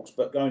underdogs,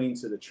 but going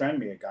into the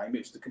Tranmere game,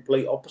 it's the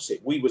complete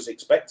opposite. We was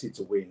expected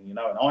to win, and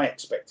I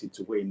expected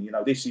to win.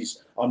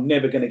 I'm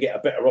never going to get a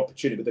better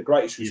opportunity. With the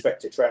greatest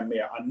respect to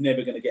Tranmere, I'm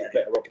never going to get a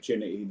better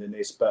opportunity than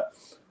this. But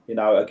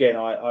again,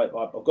 I've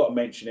got to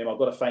mention him. I've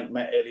got to thank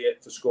Matt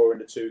Elliott for scoring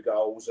the 2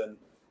 goals and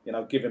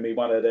giving me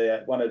one of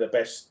the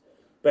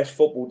best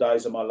football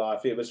days of my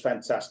life. It was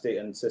fantastic,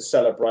 and to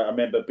celebrate, I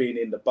remember being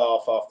in the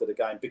bath after the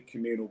game, big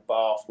communal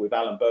bath with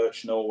Alan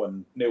Birchnell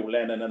and Neil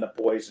Lennon and the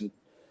boys, and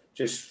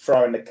just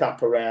throwing the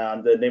cup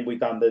around. And then we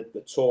done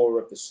the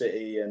tour of the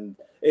city, and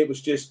it was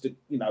just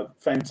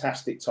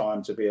fantastic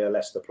time to be a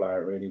Leicester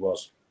player. It really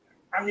was.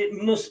 And it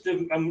must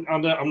have,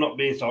 I'm not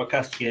being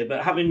sarcastic here,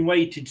 but having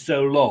waited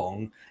so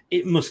long,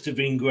 it must have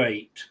been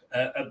great.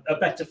 A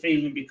better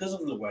feeling because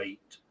of the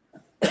wait.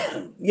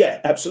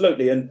 Yeah,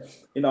 absolutely. And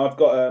I've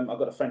got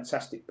a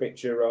fantastic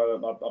picture.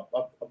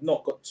 I've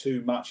not got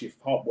too much. I've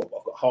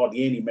got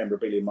hardly any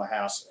memorabilia in my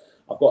house.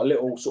 I've got a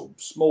little sort of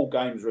small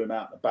games room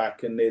out the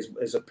back, and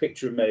there's a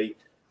picture of me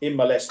in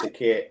my Leicester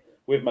kit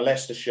with my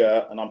Leicester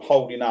shirt, and I'm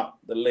holding up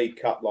the League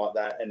Cup like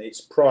that, and it's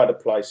pride of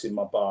place in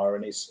my bar.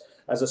 And it's,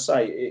 as I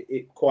say,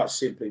 it quite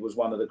simply was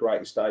one of the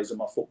greatest days of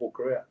my football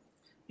career.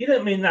 You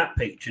don't mean that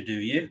picture, do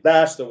you?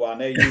 That's the one.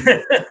 There you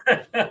go.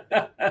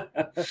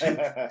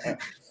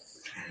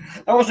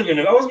 I wasn't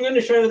going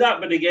to show that,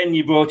 but again,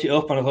 you brought it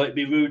up, and I thought it'd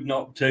be rude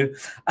not to.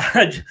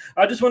 I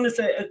just want to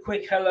say a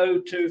quick hello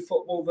to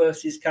Football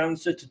versus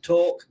Cancer to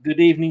talk. Good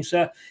evening,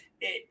 sir.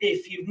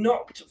 If you've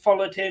not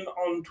followed him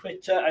on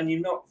Twitter and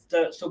you've not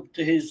subbed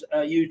to his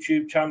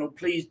YouTube channel,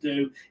 please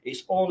do.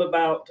 It's all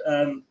about,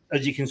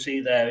 as you can see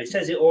there, it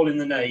says it all in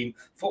the name,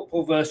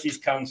 Football versus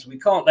Cancer. We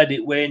can't let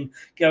it win.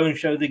 Go and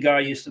show the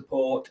guy you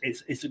support.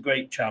 It's a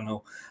great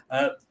channel.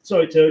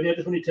 Sorry, Tony, I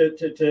just wanted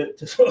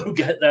to sort of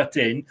get that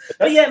in.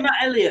 But yeah,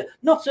 Matt Elliott,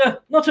 not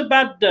a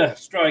bad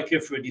striker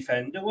for a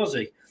defender, was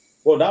he?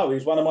 Well, no, he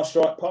was one of my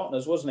strike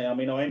partners, wasn't he? I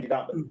mean, I ended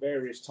up at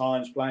various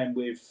times playing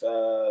with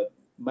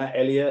Matt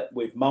Elliott,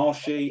 with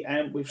Marshy,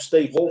 and with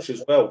Steve Walsh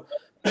as well.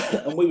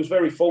 And we was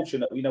very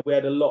fortunate. We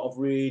had a lot of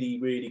really,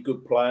 really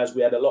good players.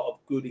 We had a lot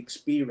of good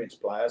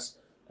experienced players.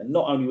 And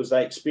not only was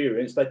they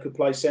experienced, they could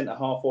play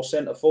centre-half or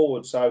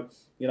centre-forward. So,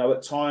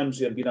 at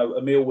times,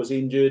 Emil was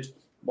injured.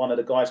 One of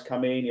the guys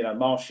come in.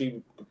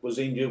 Marshy was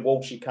injured.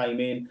 Walshy came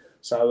in.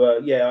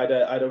 So, I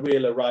had a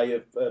real array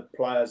of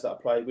players that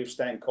I played with.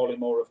 Stan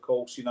Collymore, of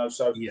course,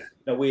 So,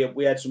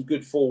 we had some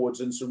good forwards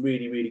and some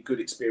really, really good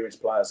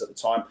experienced players at the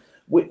time.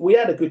 We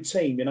had a good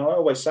team. I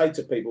always say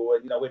to people,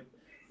 with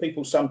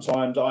people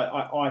sometimes,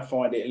 I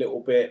find it a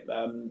little bit,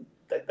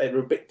 they were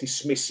a bit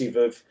dismissive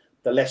of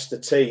the Leicester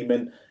team.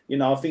 And,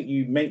 I think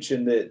you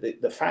mentioned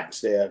the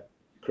facts there,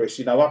 Chris.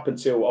 Up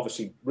until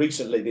obviously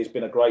recently, there's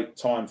been a great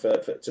time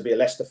to be a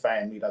Leicester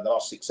fan, the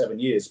last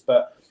 6-7 years.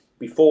 But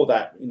before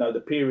that,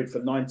 the period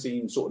from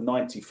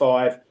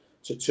 1995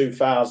 to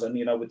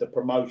 2000, with the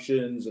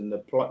promotions and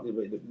the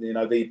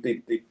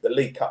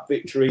League Cup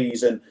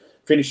victories and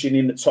finishing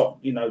in the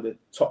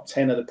top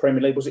 10 of the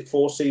Premier League. Was it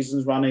 4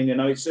 seasons running? It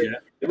was,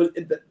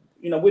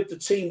 with the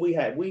team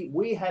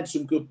we had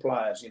some good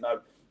players.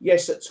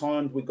 Yes, at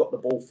times we got the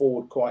ball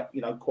forward quite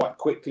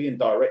quickly and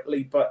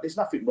directly, but there's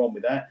nothing wrong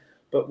with that.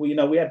 But we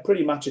had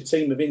pretty much a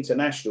team of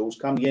internationals.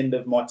 Come the end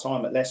of my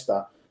time at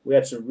Leicester, we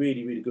had some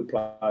really, really good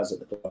players at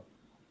the club.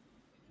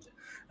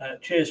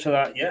 Cheers for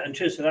that, and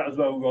cheers for that as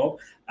well, Rob.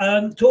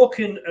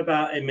 Talking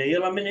about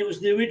Emil, I mean, it was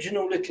the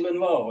original Little and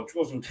Large,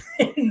 wasn't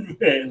it?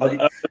 Really?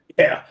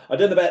 Yeah, I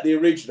don't know about the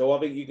original. I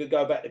think you could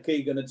go back to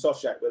Keegan and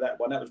Toshak with that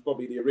one. That was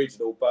probably the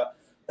original, but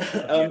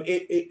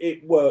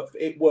it worked.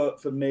 It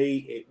worked for me.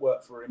 It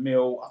worked for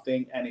Emil, I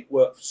think, and it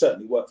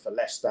certainly worked for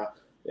Leicester.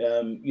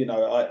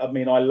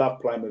 I love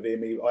playing with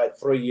him. I had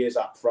 3 years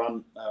up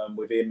front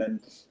with him,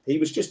 and he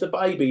was just a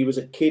baby. He was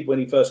a kid when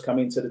he first came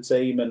into the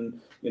team, and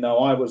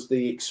I was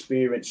the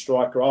experienced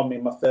striker. I'm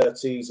in my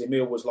 30s.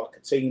 Emil was like a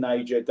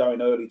teenager,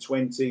 going early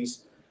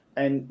 20s,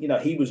 And, you know,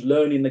 he was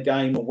learning the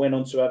game and went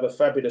on to have a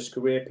fabulous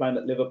career playing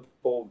at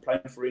Liverpool and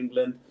playing for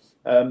England.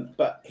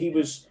 But he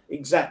was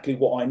exactly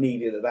what I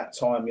needed at that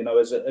time. You know,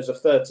 as a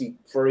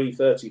 33,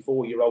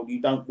 34-year-old,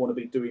 you don't want to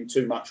be doing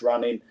too much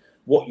running.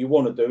 What you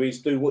want to do is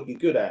do what you're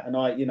good at. And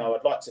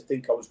I'd like to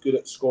think I was good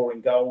at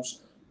scoring goals,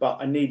 but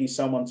I needed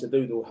someone to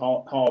do the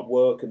hard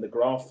work and the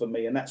graft for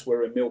me. And that's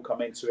where Emil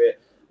come into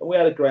it. And we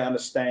had a great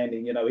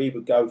understanding. You know, he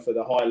would go for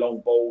the high, long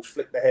balls,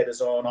 flick the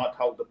headers on. I'd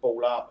hold the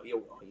ball up,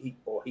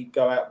 or he'd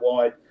go out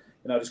wide.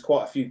 You know, there's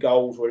quite a few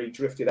goals where he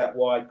drifted out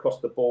wide,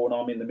 crossed the ball, and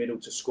I'm in the middle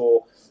to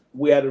score.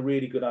 We had a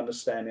really good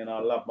understanding. I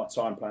loved my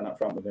time playing up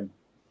front with him.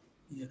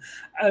 Yeah.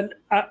 And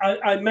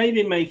I may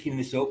be making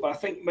this up, but I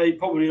think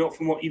probably not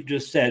from what you've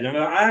just said. And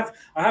I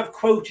have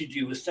quoted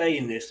you as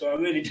saying this, so I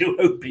really do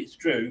hope it's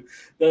true.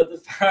 That the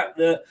fact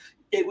that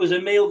it was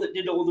Emil that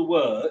did all the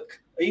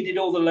work, he did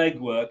all the leg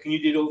work, and you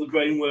did all the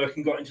brain work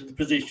and got into the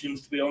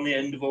positions to be on the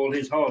end of all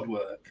his hard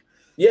work.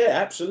 Yeah,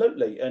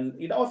 absolutely. And,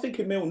 you know, I think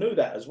Emil knew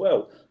that as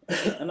well.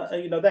 And,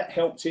 you know, that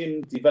helped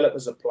him develop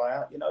as a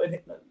player. You know, and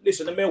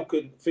listen, Emil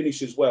could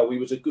finish as well. He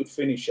was a good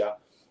finisher.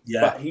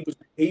 Yeah. But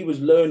he was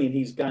learning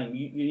his game.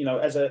 You know,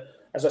 as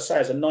I say,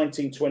 as a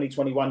 19, 20,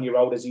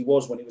 21-year-old, as he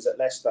was when he was at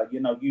Leicester,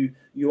 you know,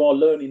 you are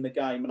learning the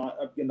game. And,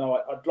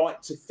 I'd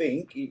like to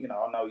think, you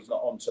know, I know he's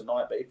not on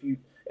tonight, but if you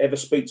ever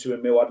speak to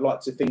Emil, I'd like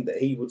to think that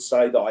he would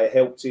say that I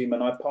helped him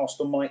and I passed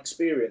on my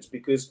experience,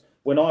 because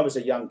when I was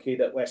a young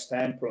kid at West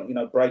Ham, you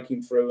know,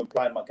 breaking through and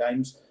playing my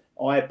games,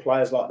 I had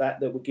players like that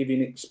were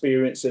giving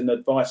experience and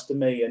advice to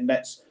me. And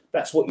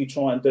that's what you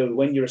try and do.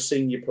 When you're a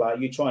senior player,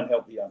 you try and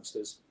help the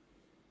youngsters.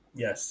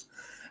 Yes.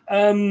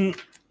 I mean,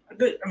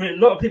 a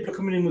lot of people are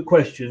coming in with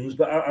questions,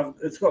 but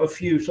it's got a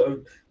few sort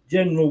of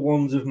general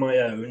ones of my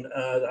own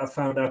that I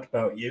found out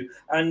about you.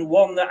 And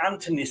one that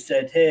Anthony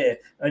said here,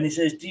 and he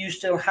says, do you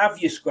still have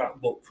your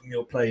scrapbook from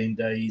your playing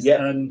days?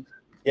 Yeah. And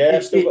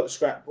I've still got the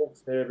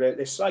scrapbooks.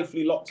 They're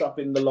safely locked up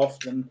in the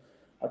loft, and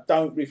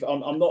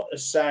I'm not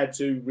as sad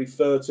to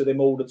refer to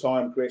them all the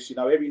time, Chris. You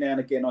know, every now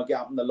and again I get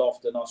up in the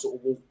loft and I sort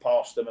of walk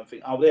past them and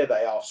think, oh, there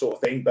they are, sort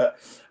of thing. But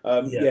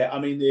yeah, I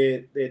mean,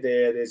 they're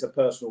there. There's a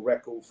personal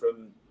record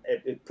from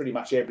pretty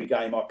much every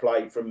game I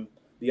played from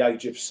the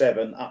age of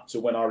 7 up to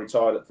when I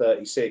retired at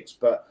 36.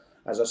 But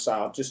as I say,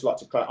 I'd just like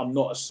to play. I'm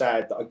not as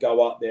sad that I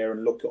go up there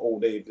and look at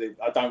all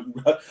I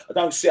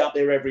don't sit up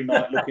there every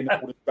night looking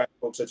at all the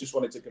scrapbooks. I just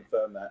wanted to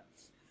confirm that.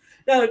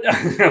 No,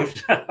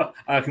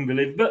 I can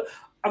believe it. But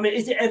I mean,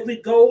 is it every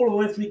goal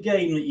or every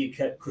game that you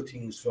kept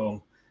cuttings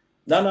from?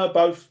 No,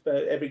 both.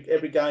 Every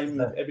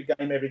game,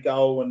 every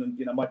goal. And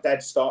you know, my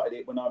dad started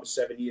it when I was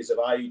 7 years of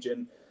age,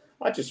 and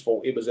I just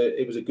thought it was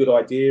a good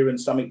idea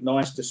and something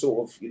nice to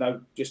sort of, you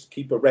know, just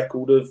keep a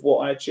record of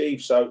what I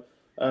achieved. So,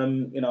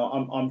 you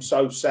know, I'm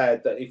so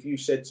sad that if you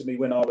said to me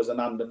when I was an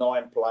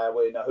under-9 player,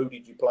 well, you know, who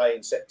did you play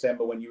in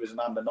September when you was an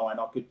under-9,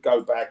 I could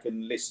go back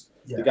and list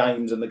the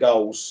games and the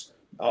goals.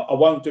 I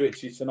won't do it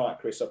to you tonight,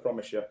 Chris, I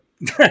promise you.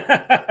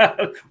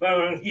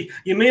 Well,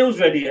 your meal's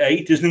ready at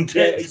 8, isn't it?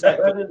 Yeah,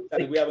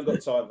 exactly. We haven't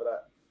got time for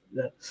that.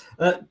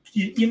 Yeah.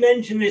 You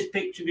mentioned this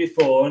picture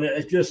before, and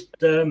it's just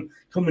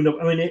coming up.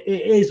 I mean, it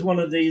is one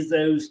of those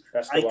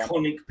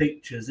iconic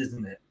pictures,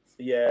 isn't it?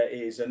 Yeah, it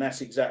is, and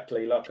that's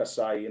exactly like I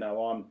say. You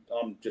know,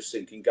 I'm just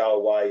thinking go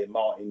away, and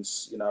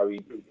Martin's. You know,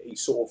 he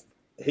sort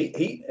of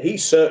he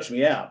searched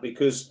me out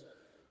because,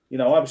 you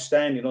know, I was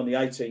standing on the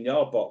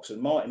 18-yard box,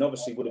 and Martin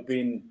obviously would have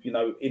been, you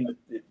know, in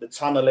the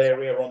tunnel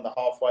area on the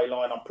halfway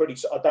line.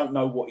 I don't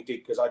know what he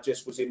did because I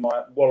just was in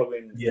my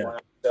wallowing in my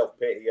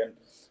self-pity, and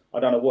I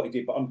don't know what he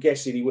did, but I'm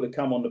guessing he would have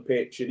come on the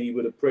pitch and he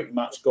would have pretty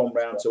much gone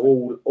round to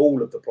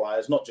all of the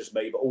players, not just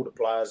me, but all the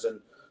players, and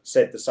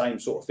said the same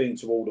sort of thing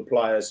to all the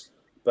players.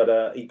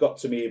 But he got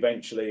to me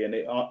eventually, and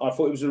I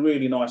thought it was a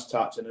really nice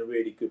touch and a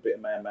really good bit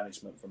of man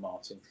management from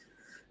Martin.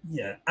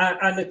 Yeah,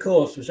 and of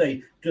course, we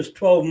say just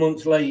 12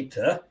 months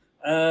later,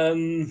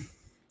 I'm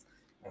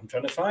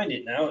trying to find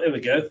it now. There we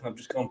go. I've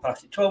just gone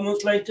past it. 12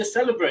 months later,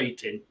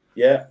 celebrating.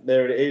 Yeah,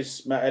 there it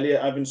is. Matt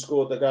Elliott having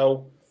scored the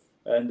goal.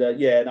 And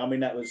I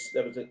mean that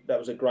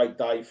was a great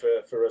day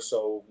for us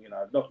all. You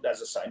know, not,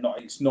 as I say,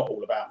 it's not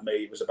all about me.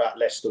 It was about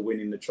Leicester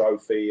winning the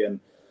trophy, and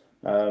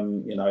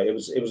you know, it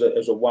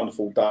was a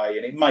wonderful day,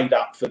 and it made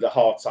up for the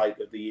heartache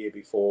of the year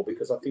before,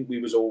 because I think we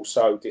was all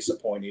so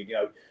disappointed. You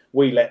know,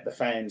 we let the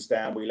fans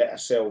down, we let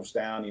ourselves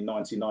down in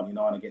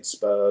 1999 against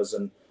Spurs,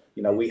 and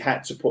you know, we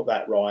had to put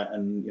that right,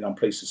 and you know, I'm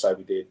pleased to say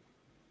we did.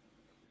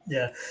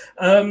 Yeah.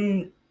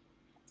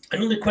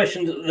 Another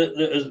question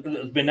that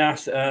has been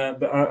asked,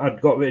 but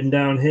I've got written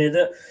down here,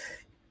 that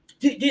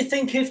do you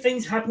think if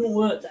things hadn't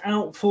worked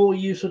out for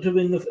you, sort of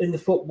in the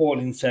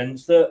footballing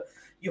sense, that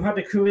you had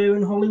a career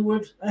in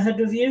Hollywood ahead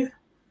of you?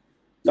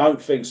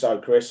 Don't think so,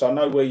 Chris. I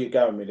know where you're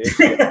going with this.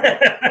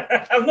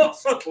 I'm not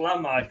subtle,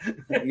 am I?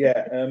 I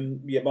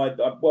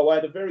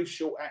had a very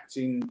short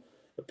acting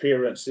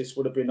appearance. This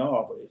would have been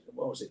what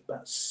was it,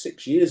 about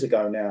 6 years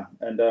ago now,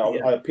 and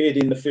I appeared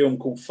in the film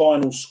called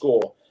Final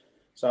Score.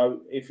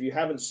 So if you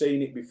haven't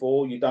seen it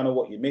before, you don't know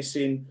what you're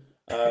missing.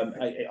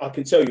 I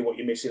can tell you what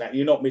you're missing.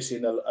 You're not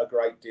missing a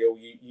great deal.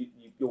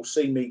 you'll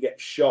see me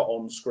get shot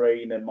on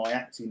screen and my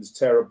acting's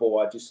terrible.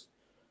 I just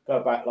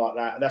go back like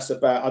that. And that's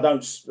about. I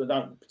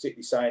don't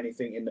particularly say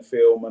anything in the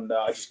film, and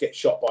I just get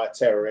shot by a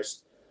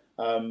terrorist.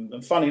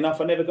 And funny enough,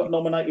 I never got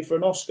nominated for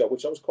an Oscar,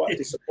 which I was quite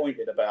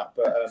disappointed about.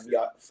 But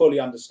yeah, fully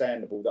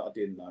understandable that I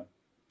didn't know.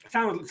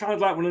 Sounds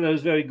like one of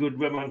those very good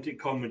romantic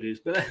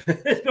comedies. But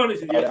let's be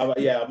honest with you.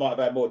 I might have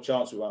had more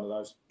chance with one of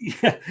those.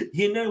 Yeah,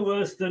 you're no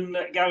worse than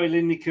Gary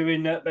Lineker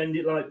in Bend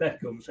It Like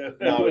Beckham. So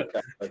no,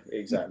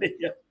 exactly.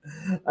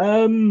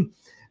 Yeah.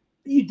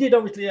 You did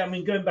obviously. I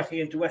mean, going back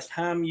again to West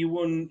Ham, you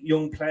won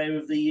Young Player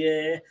of the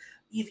Year.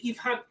 You've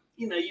had.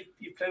 You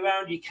played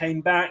around. You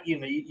came back.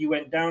 You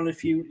went down a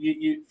few.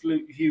 You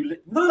flew a few.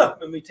 My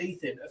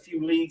teeth in a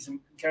few leagues and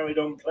carried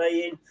on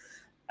playing.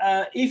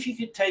 If you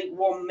could take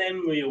one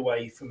memory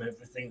away from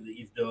everything that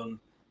you've done,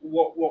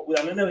 what?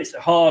 And I know it's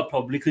hard,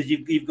 probably, because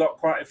you've got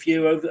quite a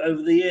few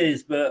over the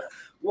years. But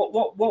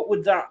what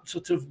would that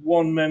sort of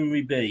one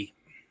memory be?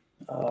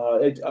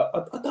 I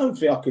don't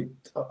think I could.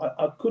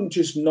 I couldn't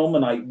just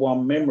nominate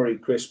one memory,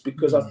 Chris,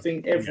 because I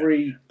think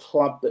every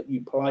club that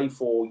you play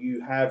for, you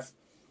have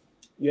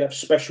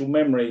special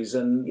memories,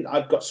 and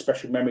I've got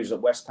special memories at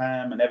West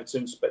Ham and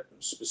Everton,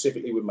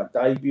 specifically with my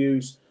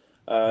debuts.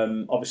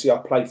 Obviously, I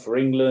played for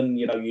England.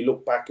 You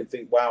look back and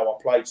think, wow,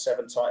 I played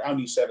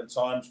only 7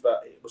 times,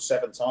 but it was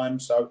 7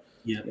 times. So,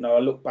 I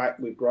look back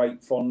with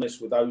great fondness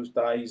with those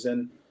days.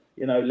 And,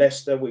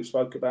 Leicester, we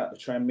spoke about the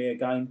Tranmere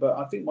game, but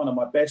I think one of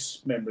my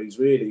best memories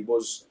really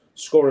was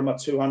scoring my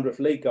 200th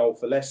league goal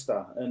for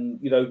Leicester.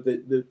 And,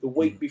 the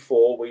week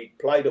before, we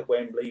played at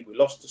Wembley, we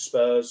lost to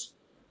Spurs.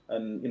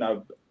 And,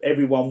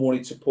 everyone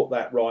wanted to put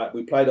that right.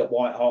 We played at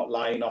White Hart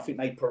Lane. I think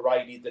they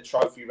paraded the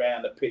trophy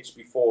round the pitch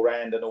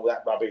beforehand and all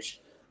that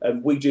rubbish.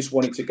 And we just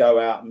wanted to go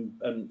out and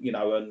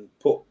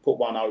put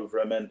one over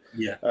them.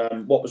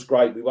 And what was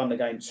great, we won the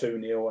game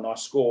 2-0 and I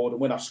scored.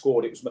 And when I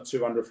scored, it was my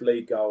 200th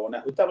league goal. And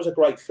that was a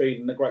great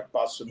feeling, a great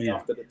buzz for me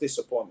after the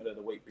disappointment of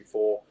the week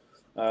before.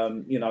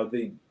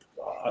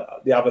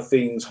 The other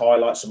things,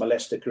 highlights of my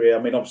Leicester career.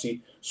 I mean,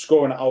 obviously,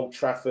 scoring at Old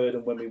Trafford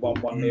and when we won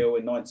 1-0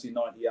 in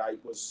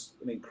 1998 was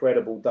an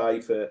incredible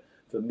day for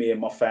me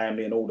and my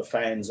family and all the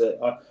fans.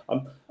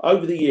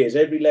 Over the years,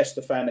 every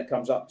Leicester fan that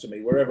comes up to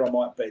me, wherever I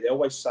might be, they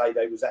always say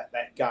they was at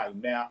that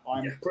game. Now,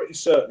 I'm pretty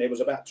certain there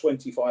was about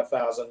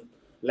 25,000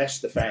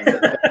 Leicester fans.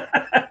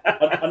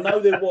 I know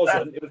there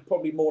wasn't. It was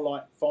probably more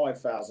like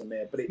 5,000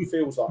 there, but it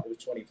feels like it was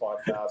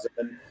 25,000.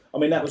 And, I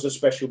mean, that was a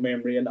special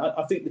memory. And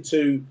I think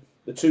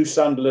the two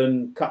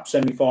Sunderland Cup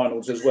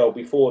semi-finals as well,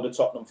 before the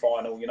Tottenham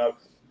final,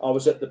 I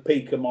was at the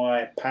peak of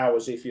my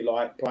powers, if you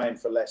like, playing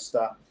for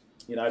Leicester.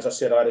 As I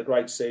said, I had a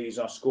great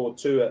season. I scored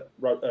 2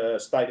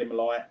 at Stadium of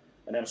Light,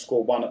 and then I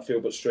scored 1 at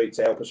Filbert Street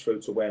to help us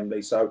through to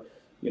Wembley. So,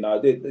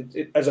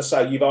 as I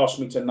say, you've asked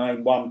me to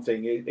name one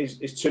thing.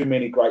 It's too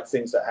many great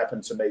things that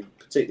happened to me,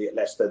 particularly at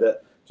Leicester,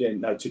 that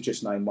to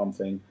just name one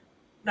thing.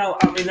 No,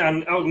 I mean, I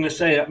was going to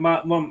say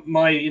my one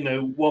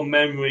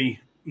memory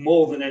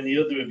more than any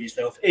other of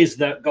yourself is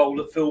that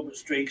goal at Filbert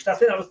Street, because I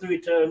think that was the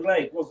return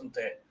leg, wasn't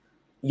it?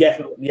 Yeah,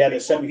 the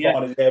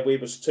semi-final. Yeah, we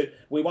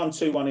won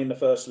 2-1 in the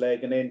first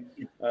leg, and then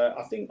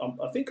I think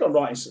I'm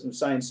right in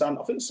saying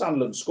I think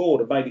Sunderland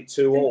scored and made it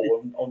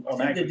 2-2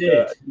 on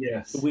aggregate.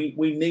 Yes, we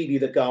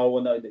needed a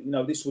goal,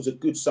 and this was a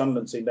good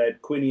Sunderland team. They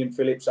had Quinny and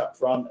Phillips up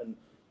front and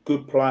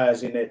good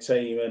players in their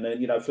team,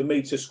 and for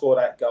me to score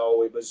that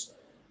goal, it was.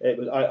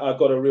 I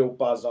got a real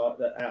buzz out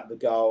of the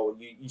goal.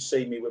 You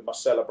see me with my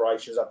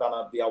celebrations. I've done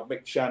the old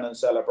Mick Shannon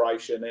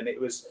celebration, and it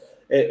was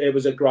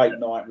a great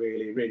night.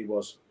 Really, it really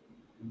was.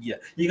 Yeah,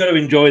 you got to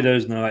enjoy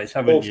those nights,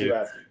 haven't you?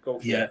 Of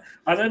course you have.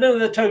 And I know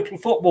that Total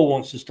Football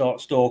wants to start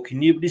stalking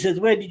you, but he says,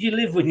 "Where did you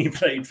live when you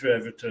played for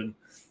Everton?"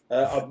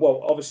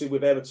 Well, obviously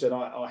with Everton,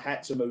 I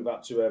had to move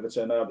up to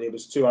Everton. It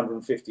was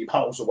 250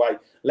 miles away.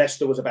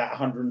 Leicester was about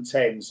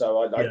 110,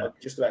 so I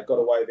just about got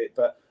away with it.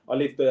 But I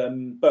lived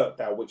in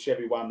Birkdale, which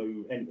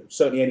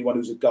certainly anyone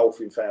who's a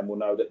golfing fan will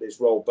know that there's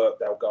Royal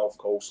Birkdale Golf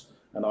Course,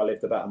 and I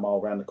lived about a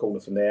mile around the corner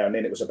from there. And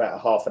then it was about a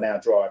half-an-hour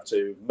drive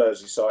to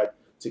Merseyside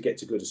to get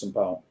to Goodison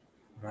Park.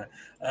 Right.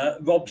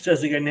 Rob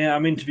says again here,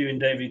 I'm interviewing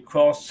David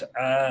Cross,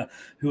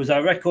 who was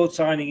our record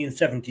signing in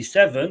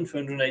 77 for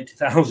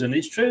 180,000.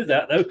 It's true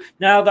that, though.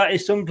 Now that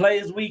is some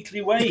players'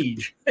 weekly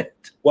wage.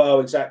 Well,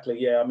 exactly,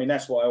 yeah. I mean,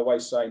 that's what I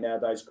always say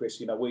nowadays, Chris.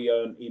 We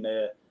earn in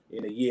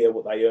a year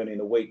what they earn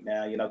in a week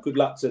now. Good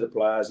luck to the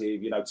players here.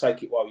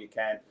 Take it while you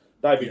can.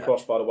 David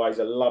Cross, by the way, is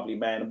a lovely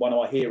man and one of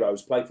my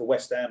heroes. Played for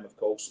West Ham, of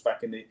course,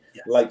 back in the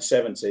late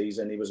 70s,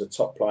 and he was a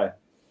top player.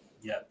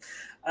 Yeah.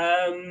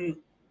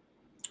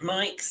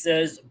 Mike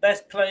says,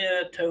 best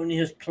player Tony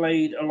has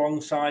played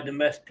alongside and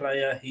best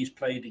player he's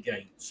played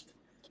against.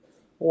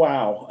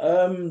 Wow.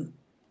 I'm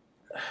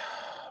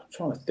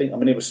trying to think. I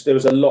mean, there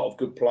was a lot of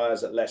good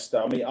players at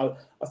Leicester. I mean, I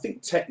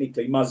think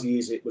technically Muzzy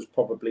Izzet was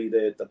probably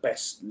the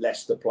best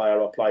Leicester player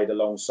I played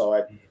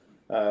alongside.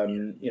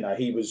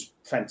 He was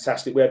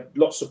fantastic. We had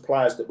lots of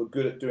players that were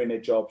good at doing their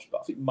jobs,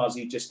 but I think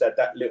Muzzy just had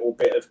that little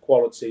bit of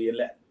quality and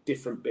that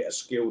different bit of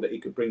skill that he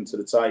could bring to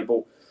the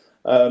table.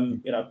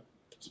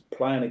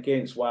 Playing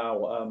against,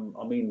 wow.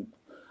 I mean,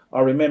 I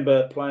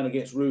remember playing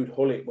against Ruud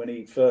Gullit when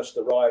he first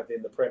arrived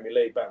in the Premier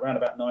League back around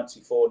about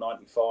 94,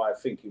 95,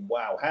 thinking,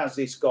 wow, how's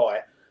this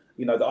guy,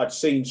 you know, that I'd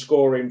seen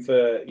scoring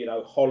for, you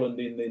know, Holland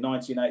in the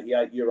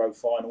 1988 Euro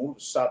final, all of a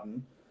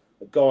sudden,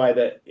 a guy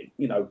that,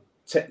 you know,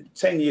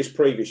 10 years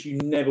previous, you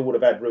never would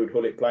have had Ruud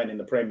Gullit playing in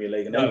the Premier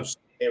League. And then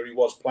here he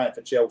was playing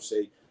for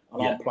Chelsea,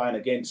 and I'm playing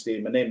against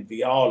him. And then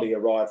Vialli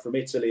arrived from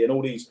Italy, and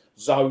all these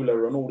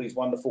Zola and all these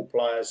wonderful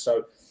players.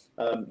 So,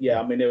 I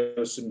mean, there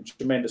were some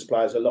tremendous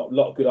players, a lot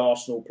of good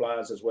Arsenal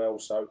players as well.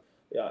 So,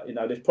 yeah, you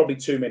know, there's probably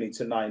too many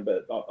to name,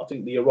 but I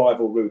think the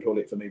arrival of Ruud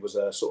Gullit for me was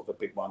a sort of a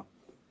big one.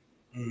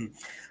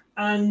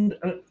 And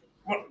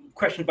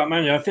question about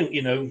manager, I think,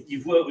 you know,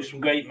 you've worked with some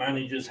great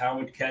managers,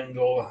 Howard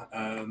Kendall,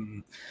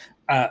 and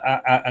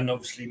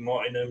obviously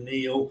Martin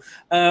O'Neill.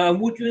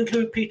 Would you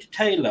include Peter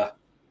Taylor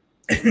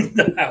in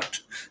that?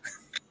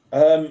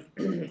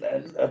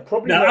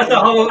 Probably.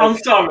 No, I'm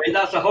sorry,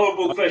 that's a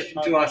horrible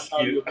question to ask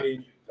you.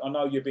 I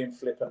know you're being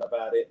flippant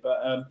about it,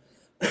 but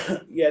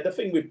yeah, the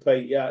thing with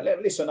Pete,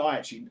 listen,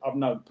 I've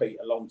known Pete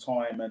a long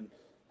time,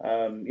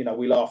 and you know,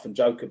 we laugh and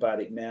joke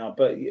about it now,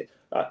 but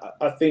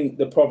I think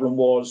the problem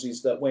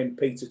is that when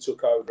Peter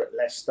took over at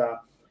Leicester,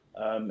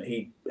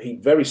 he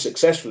very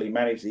successfully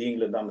managed the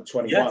England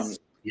under-21s.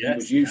 He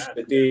was used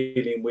to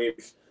dealing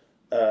with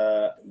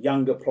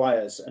younger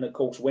players, and of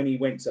course, when he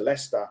went to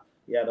Leicester,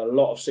 he had a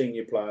lot of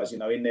senior players, you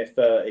know, in their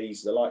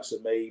 30s, the likes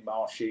of me,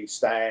 Marshy,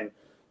 Stan,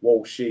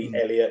 Walshy,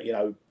 Elliott, you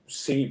know,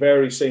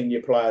 very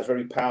senior players,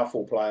 very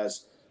powerful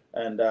players.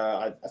 And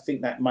I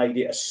think that made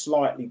it a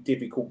slightly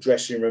difficult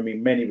dressing room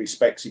in many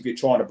respects if you're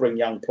trying to bring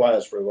young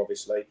players through,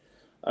 obviously.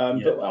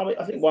 But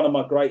I think one of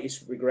my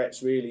greatest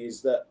regrets really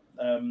is that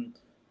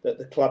that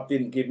the club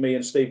didn't give me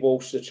and Steve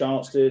Walsh the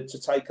chance to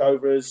take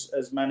over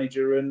as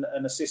manager and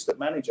assistant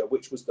manager,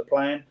 which was the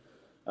plan.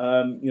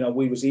 You know,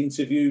 we was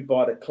interviewed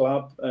by the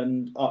club,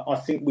 and I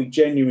think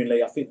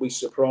we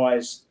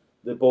surprised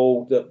the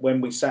ball that when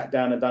we sat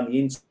down and done the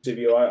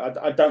interview,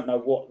 I don't know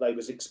what they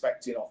was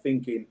expecting or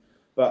thinking,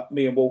 but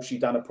me and Walshy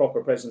done a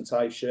proper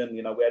presentation.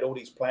 You know, we had all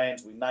these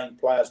plans. We named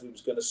players we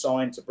was going to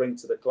sign to bring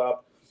to the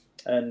club.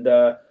 And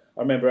I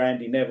remember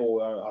Andy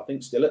Neville, I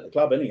think still at the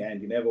club, isn't he,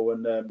 Andy Neville?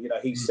 And, you know,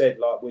 he said,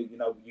 like,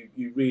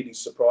 you really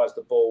surprised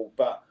the ball.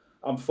 But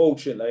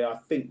unfortunately, I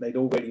think they'd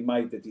already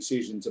made the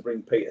decision to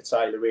bring Peter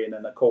Taylor in.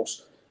 And, of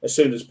course, as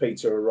soon as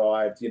Peter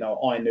arrived, you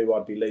know, I knew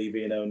I'd be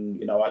leaving, and,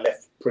 you know, I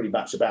left pretty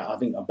much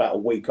about a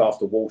week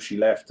after Walshy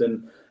left,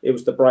 and it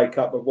was the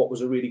breakup of what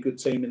was a really good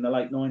team in the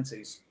late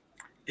 90s.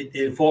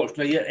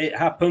 Unfortunately, it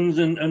happens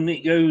and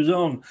it goes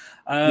on.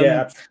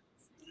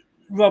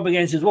 Rob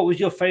again says, what was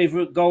your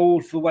favourite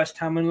goal for West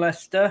Ham and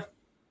Leicester?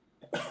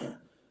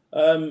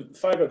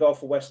 Favourite goal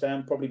for West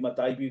Ham, probably my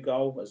debut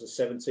goal as a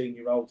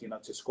 17-year-old, you know,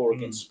 to score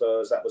against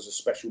Spurs. That was a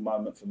special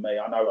moment for me.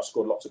 I know I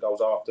scored lots of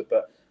goals after,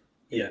 but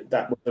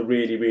that was a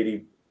really,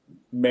 really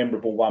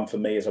memorable one for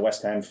me as a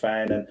West Ham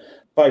fan. And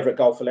favourite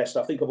goal for Leicester,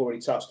 I think I've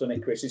already touched on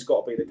it, Chris. It's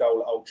got to be the goal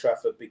at Old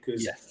Trafford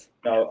because you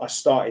know, I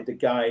started the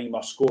game,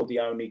 I scored the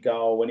only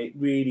goal, and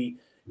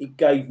it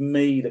gave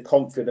me the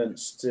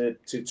confidence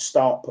to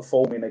start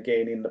performing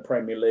again in the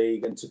Premier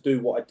League and to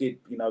do what I did.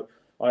 You know,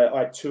 I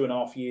had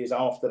 2.5 years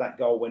after that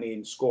goal went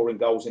in, scoring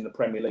goals in the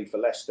Premier League for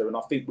Leicester, and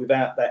I think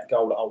without that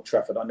goal at Old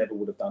Trafford, I never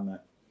would have done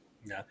that.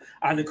 Yeah,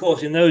 and of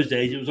course, in those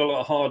days, it was a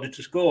lot harder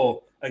to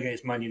score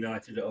against Man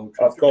United at Old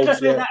Trafford. Of course,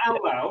 Did I say that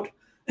out loud?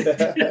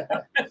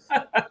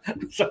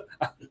 So,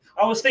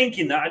 I was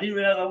thinking that. I didn't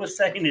realise I was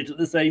saying it at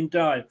the same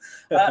time.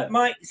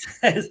 Mike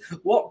says,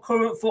 what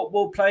current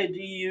football player do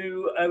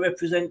you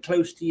represent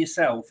close to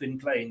yourself in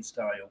playing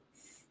style?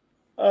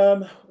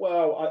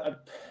 Well,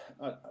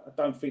 I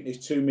don't think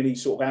there's too many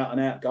sort of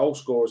out-and-out goal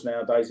scorers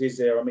nowadays, is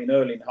there? I mean,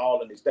 Erling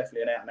Haaland is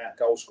definitely an out-and-out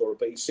goal scorer,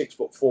 but he's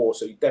 6'4",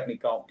 so you definitely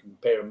can't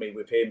compare me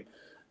with him.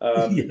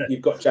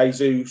 You've got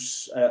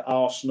Jesus,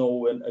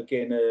 Arsenal, and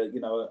again, you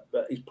know,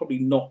 but he's probably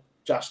not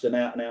just an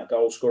out-and-out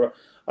goal scorer.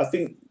 I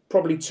think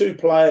probably two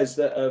players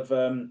that have,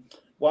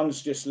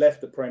 one's just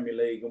left the Premier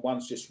League and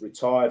one's just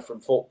retired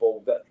from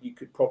football, that you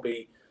could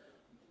probably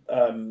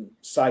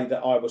say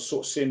that I was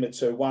sort of similar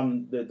to.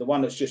 One, the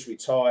one that's just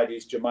retired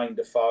is Jermaine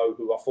Defoe,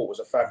 who I thought was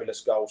a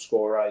fabulous goal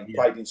scorer. He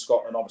played in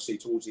Scotland, obviously,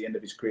 towards the end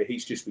of his career.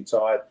 He's just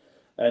retired.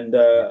 And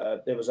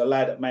there was a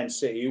lad at Man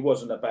City who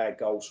wasn't a bad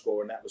goal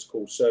scorer, and that was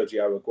called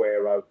Sergio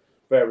Aguero.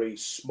 Very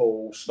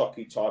small,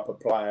 stocky type of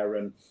player.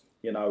 And,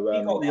 you know...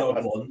 he got the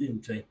odd one,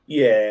 didn't he?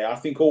 Yeah, I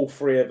think all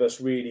three of us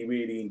really,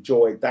 really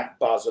enjoyed that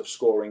buzz of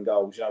scoring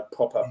goals, you know,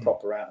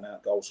 proper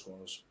out-and-out goal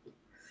scorers.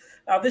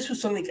 Now, this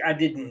was something I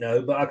didn't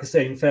know, but like I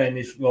say, in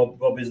fairness,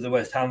 Rob is the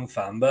West Ham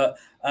fan. But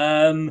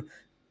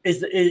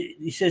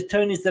he says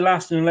Tony's the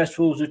last, unless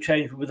rules have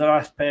changed, with the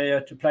last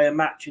player to play a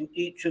match in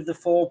each of the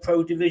 4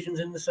 pro divisions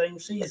in the same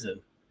season.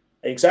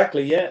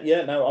 Exactly,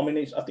 yeah. No, I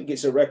mean, I think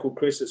it's a record,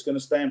 Chris, that's going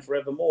to stand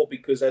forevermore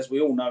because, as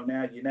we all know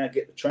now, you now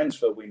get the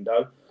transfer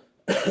window.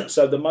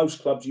 So the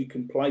most clubs you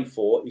can play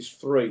for is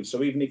 3.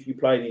 So even if you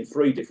played in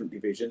 3 different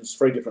divisions,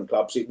 3 different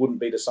clubs, it wouldn't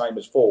be the same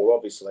as 4,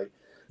 obviously.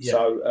 Yeah.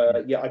 So,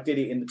 I did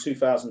it in the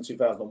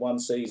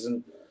 2000-2001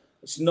 season.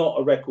 it's not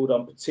a record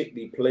I'm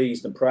particularly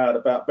pleased and proud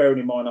about. Bearing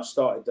in mind, I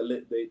started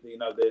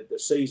the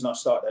season I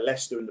started at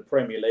Leicester in the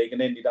Premier League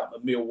and ended up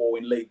at Millwall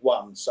in League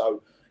One.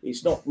 So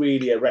it's not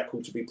really a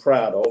record to be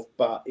proud of,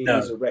 but it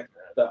is a record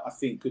that I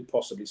think could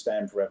possibly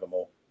stand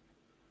forevermore.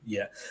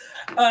 Yeah,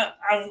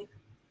 and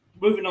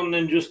moving on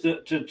then, just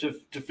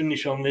to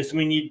finish on this. I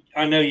mean,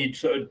 I know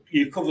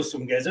you cover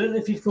some games. I don't know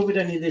if you've covered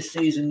any this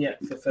season yet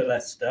for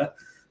Leicester.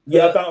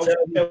 Yeah, I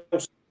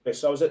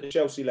was at the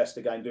Chelsea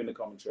Leicester game doing the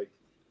commentary.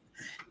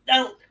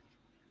 Now,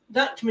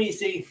 that to me,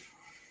 see,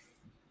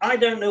 I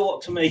don't know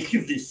what to make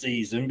of this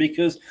season,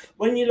 because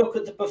when you look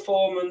at the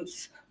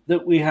performance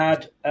that we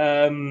had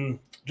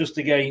just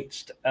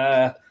against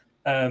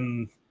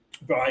Brighton,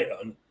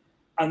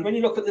 and when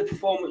you look at the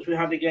performance we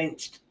had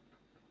against,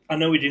 I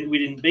know we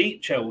didn't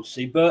beat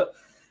Chelsea, but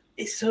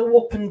it's so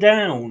up and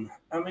down.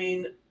 I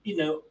mean,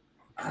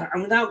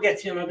 and without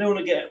getting, I don't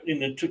want to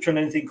get touch on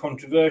anything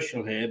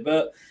controversial here,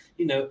 but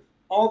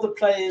are the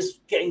players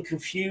getting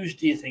confused,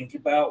 do you think,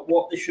 about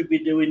what they should be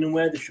doing and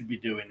where they should be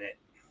doing it?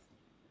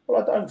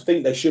 Well, I don't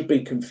think they should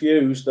be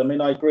confused. I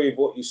mean, I agree with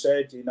what you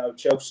said.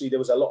 Chelsea, there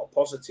was a lot of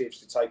positives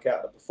to take out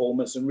of the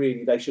performance, and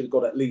really they should have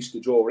got at least a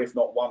draw, if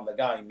not won the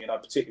game,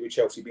 particularly with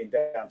Chelsea being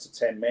down to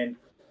 10 men.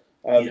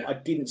 I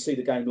didn't see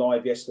the game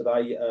live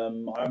yesterday.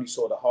 I only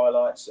saw the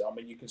highlights. I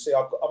mean, you can see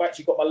I've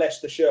actually got my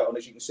Leicester shirt on.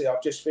 As you can see,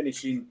 I've just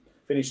finished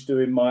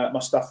doing my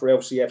stuff for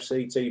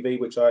LCFC TV,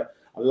 which I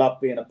love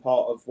being a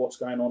part of what's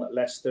going on at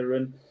Leicester.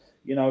 And,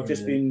 I've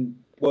just been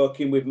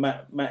working with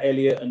Matt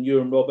Elliott and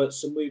Ewan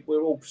Roberts, and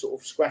we're all sort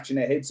of scratching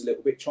our heads a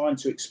little bit, trying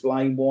to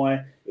explain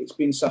why it's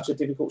been such a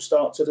difficult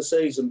start to the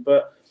season.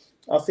 But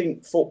I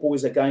think football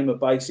is a game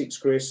of basics,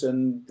 Chris,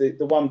 and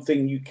the one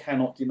thing you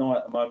cannot deny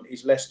at the moment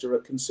is Leicester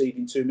are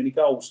conceding too many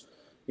goals.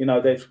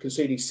 They've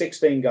conceded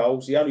 16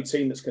 goals. The only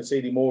team that's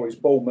conceding more is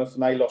Bournemouth,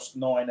 and they lost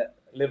 9 at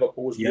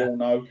Liverpool, as we all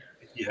know.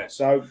 Yeah.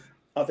 So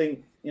I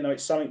think,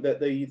 it's something that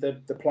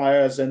the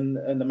players and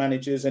the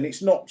managers, and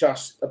it's not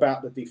just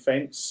about the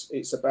defence,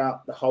 it's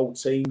about the whole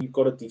team. You've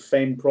got to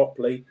defend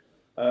properly.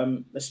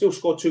 They still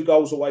scored 2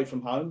 goals away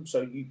from home.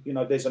 So,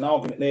 there's an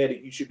argument there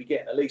that you should be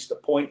getting at least a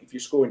point if you're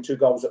scoring 2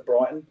 goals at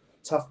Brighton.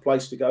 Tough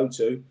place to go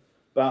to.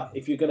 But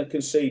if you're going to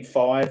concede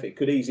 5, it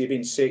could easily have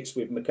been 6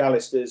 with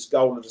McAllister's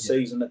goal of the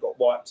season that got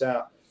wiped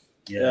out.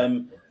 Yeah.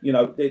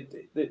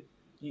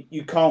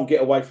 You can't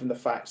get away from the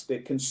facts.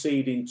 They're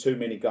conceding too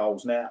many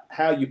goals. Now,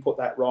 how you put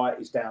that right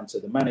is down to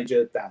the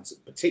manager,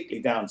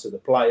 particularly down to the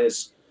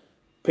players,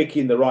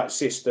 picking the right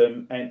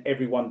system and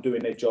everyone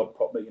doing their job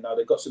properly.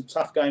 They've got some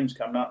tough games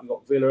coming up. You've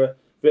got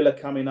Villa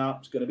coming up.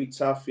 It's going to be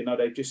tough.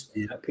 They've just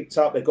picked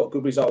up. They've got a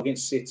good result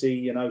against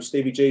City.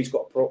 Stevie G's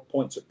got a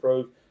point to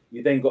prove.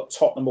 You then got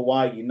Tottenham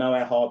away. You know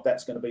how hard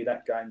that's going to be,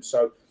 that game.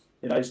 So,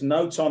 there's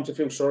no time to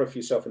feel sorry for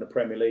yourself in the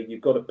Premier League.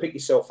 You've got to pick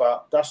yourself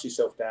up, dust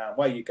yourself down,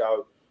 away you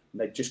go. And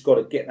they've just got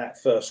to get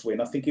that first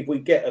win. I think if we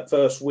get a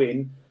first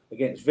win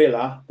against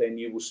Villa, then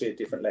you will see a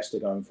different Leicester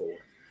going forward.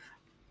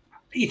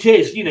 It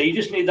is, you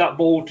just need that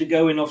ball to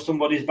go in off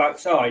somebody's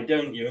backside,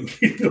 don't you? And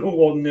give them a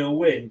 1-0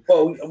 win.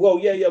 Well,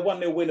 yeah,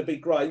 1-0 win would be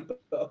great. But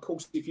of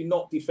course, if you're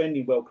not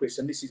defending well, Chris,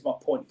 and this is my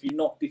point,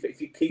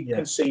 if you keep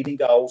conceding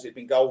goals, it's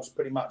been goals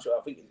pretty much,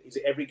 I think, is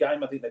it every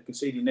game? I think they're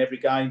conceding every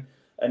game.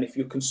 And if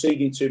you're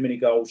conceding too many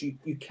goals, you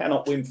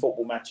cannot win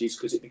football matches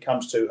because it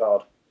becomes too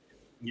hard.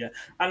 Yeah,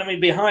 and I mean,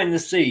 behind the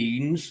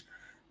scenes,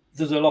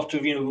 there's a lot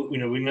of, we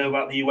know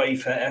about the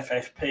UEFA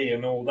FFP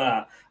and all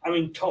that. I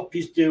mean, Top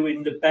is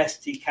doing the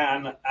best he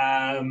can,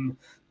 and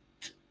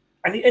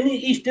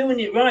he's doing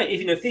it right.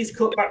 If these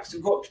cutbacks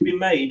have got to be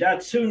made,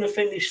 I'd sooner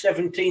finish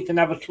 17th and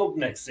have a club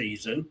next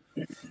season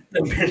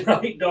than be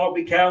like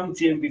Derby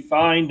County and be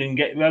fined and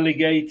get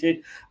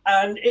relegated.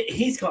 And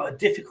he's got a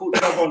difficult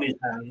job on his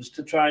hands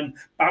to try and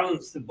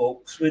balance the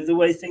books with the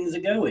way things are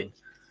going.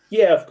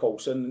 Yeah, of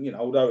course. And,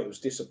 although it was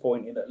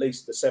disappointing, at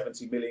least the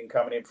 70 million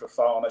coming in for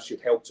Fana should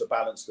help to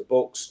balance the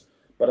books.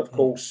 But, of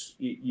course,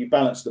 you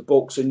balance the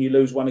books and you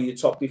lose one of your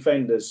top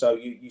defenders. So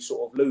you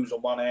sort of lose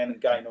on one hand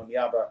and gain on the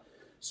other.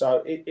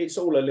 So it's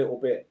all a little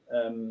bit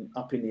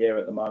up in the air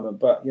at the moment.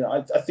 But,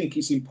 I think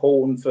it's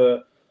important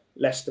for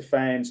Leicester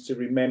fans to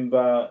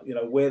remember,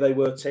 where they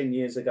were 10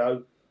 years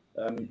ago.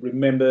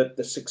 Remember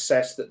the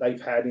success that they've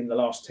had in the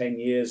last 10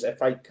 years.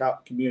 FA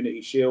Cup,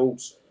 Community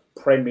Shields,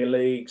 Premier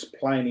Leagues,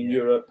 playing in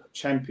Europe,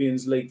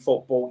 Champions League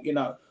football.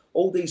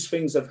 All these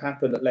things have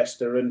happened at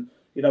Leicester. And,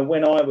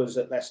 when I was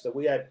at Leicester,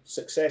 we had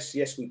success.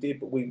 Yes, we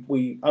did. But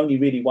we only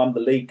really won the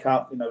League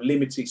Cup,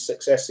 limited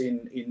success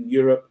in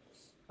Europe.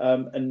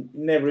 And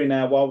never in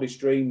our wildest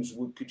dreams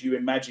could you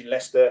imagine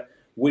Leicester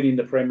winning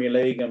the Premier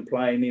League and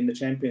playing in the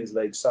Champions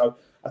League. So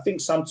I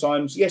think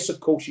sometimes, yes, of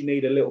course, you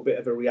need a little bit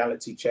of a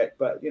reality check.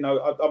 But,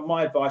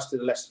 my advice to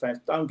the Leicester fans,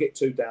 don't get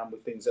too down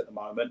with things at the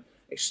moment.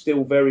 It's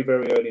still very,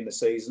 very early in the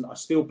season. I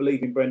still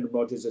believe in Brendan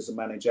Rodgers as a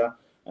manager,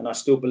 and I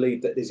still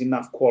believe that there's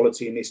enough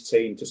quality in this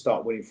team to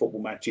start winning football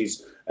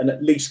matches and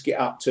at least get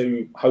up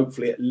to,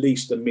 hopefully, at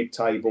least a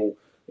mid-table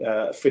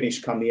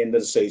finish come the end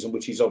of the season,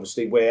 which is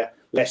obviously where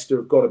Leicester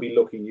have got to be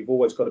looking. You've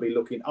always got to be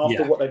looking.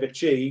 After what they've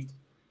achieved,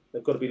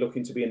 they've got to be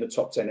looking to be in the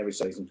top 10 every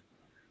season.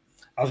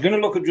 I was going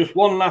to look at just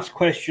one last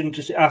question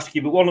to ask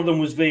you, but one of them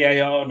was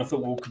VAR, and I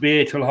thought, well, we'll be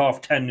here till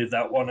 10:30 with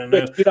that one. And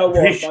you know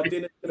what? My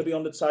dinner's going to be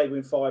on the table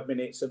in 5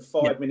 minutes, and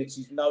 5 minutes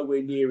is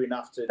nowhere near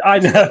enough to. I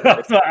know,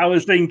 that's what I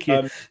was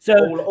thinking.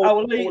 I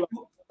will leave.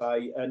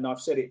 And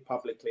I've said it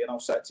publicly, and I'll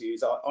say it to you,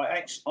 is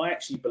I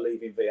actually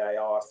believe in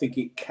VAR. I think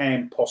it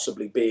can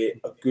possibly be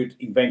a good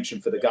invention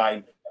for the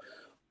game,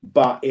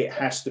 but it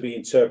has to be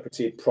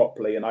interpreted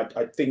properly. And I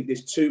think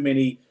there's too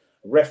many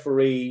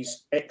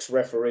referees,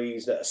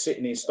 ex-referees that are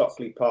sitting in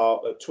Stockley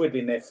Park, are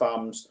twiddling their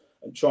thumbs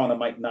and trying to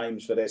make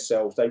names for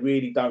themselves. They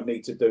really don't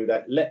need to do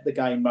that. Let the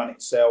game run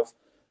itself.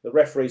 The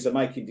referees are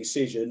making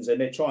decisions,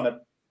 and they're trying to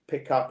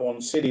pick up on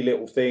silly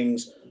little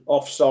things,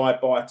 offside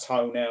by a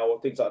toenail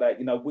or things like that.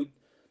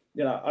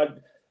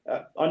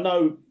 I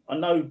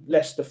know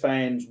Leicester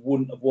fans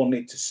wouldn't have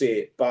wanted to see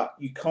it, but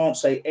you can't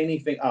say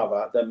anything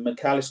other than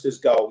McAllister's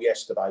goal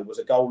yesterday was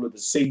a goal of the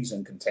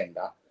season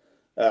contender,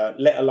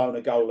 let alone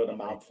a goal of the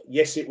month.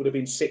 Yes, it would have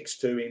been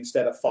 6-2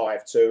 instead of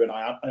 5-2, and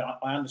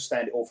I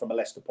understand it all from a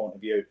Leicester point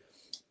of view.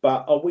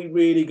 But are we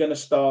really going to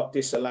start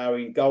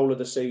disallowing goal of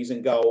the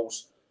season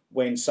goals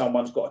when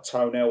someone's got a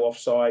toenail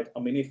offside? I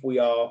mean, if we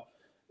are,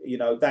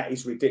 that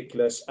is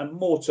ridiculous. And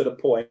more to the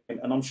point,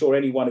 and I'm sure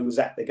anyone who was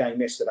at the game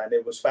yesterday,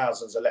 there was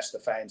thousands of Leicester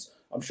fans,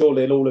 I'm sure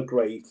they'll all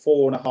agree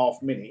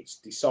 4.5 minutes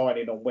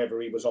deciding on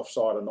whether he was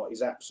offside or not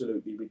is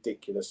absolutely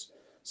ridiculous.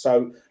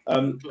 So,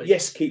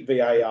 yes, keep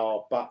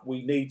VAR, but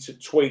we need to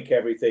tweak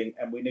everything,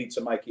 and we need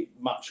to make it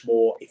much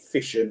more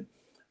efficient.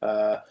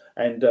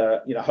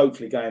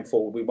 Hopefully going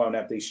forward, we won't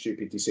have these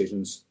stupid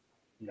decisions.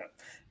 No.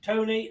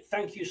 Tony,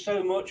 thank you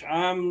so much.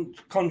 I'm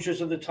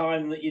conscious of the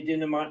time that your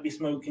dinner might be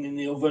smoking in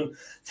the oven.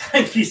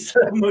 Thank you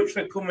so much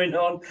for coming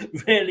on.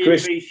 Really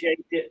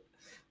appreciate it.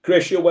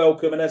 Chris, you're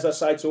welcome. And as I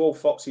say to all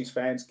Foxes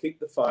fans, keep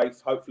the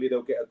faith. Hopefully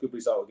they'll get a good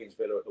result against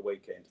Villa at the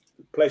weekend.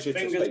 Pleasure to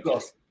speak to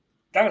you.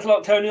 Thanks a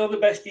lot, Tony. All the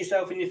best to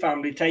yourself and your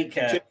family. Take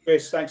care. Cheers,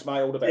 Chris. Thanks,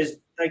 mate. All the best.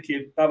 Cheers. Thank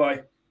you.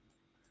 Bye-bye.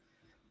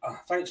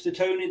 Thanks to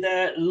Tony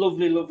there.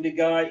 Lovely, lovely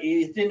guy.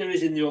 His dinner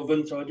is in the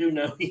oven, so I do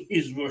know he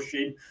is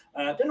rushing.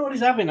 I don't know what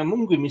he's having. I'm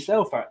hungry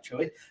myself,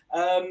 actually.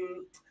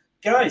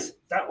 Guys,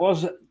 that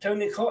was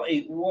Tony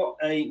Cottee. What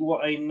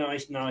a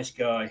nice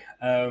guy.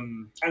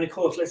 And, of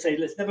course, let's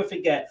never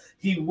forget,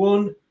 he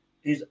won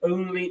his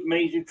only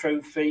major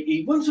trophy.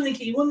 He won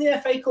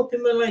the FA Cup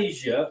in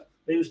Malaysia.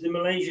 It was the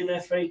Malaysian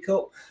FA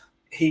Cup.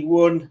 He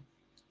won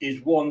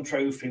his one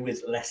trophy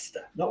with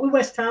Leicester. Not with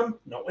West Ham,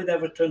 not with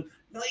Everton,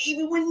 not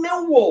even with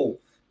Millwall.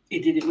 He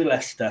did it with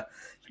Leicester.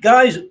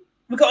 Guys,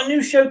 we've got a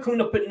new show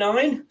coming up at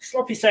 9,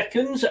 Sloppy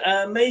Seconds.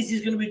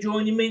 Maisie's going to be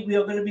joining me. We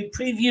are going to be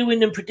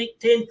previewing and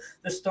predicting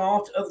the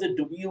start of the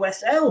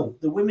WSL,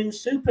 the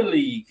Women's Super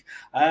League.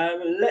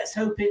 Let's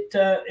hope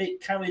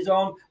it carries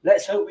on.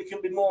 Let's hope we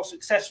can be more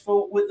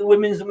successful with the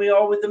women's than we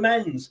are with the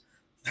men's.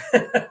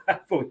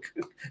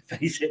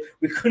 Face it,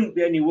 we couldn't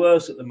be any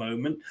worse at the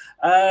moment.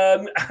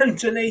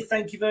 Anthony,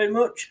 thank you very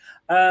much.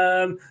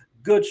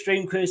 Good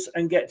stream, Chris,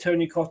 and get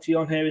Tony Cottee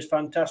on here is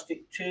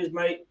fantastic. Cheers,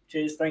 mate.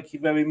 Cheers, thank you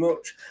very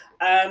much.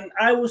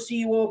 I will see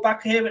you all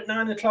back here at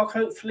 9 o'clock,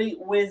 hopefully,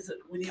 with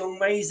young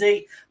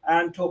Maisie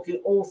and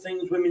talking all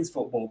things women's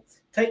football.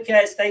 Take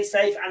care, stay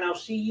safe, and I'll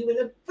see you in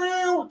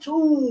about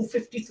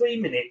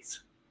 53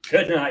 minutes.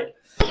 Good night.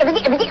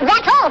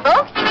 That's all,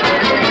 folks.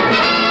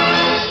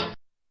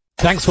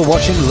 Thanks for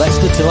watching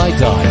Leicester Till I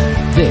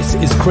Die. This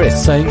is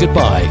Chris saying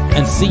goodbye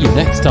and see you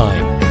next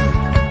time.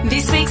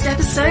 This week's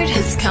episode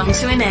has come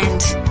to an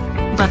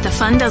end, but the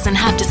fun doesn't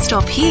have to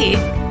stop here.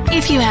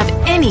 If you have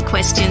any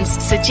questions,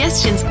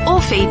 suggestions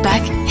or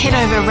feedback, head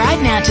over right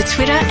now to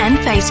Twitter and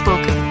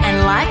Facebook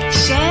and like,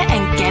 share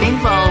and get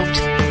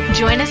involved.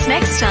 Join us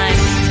next time.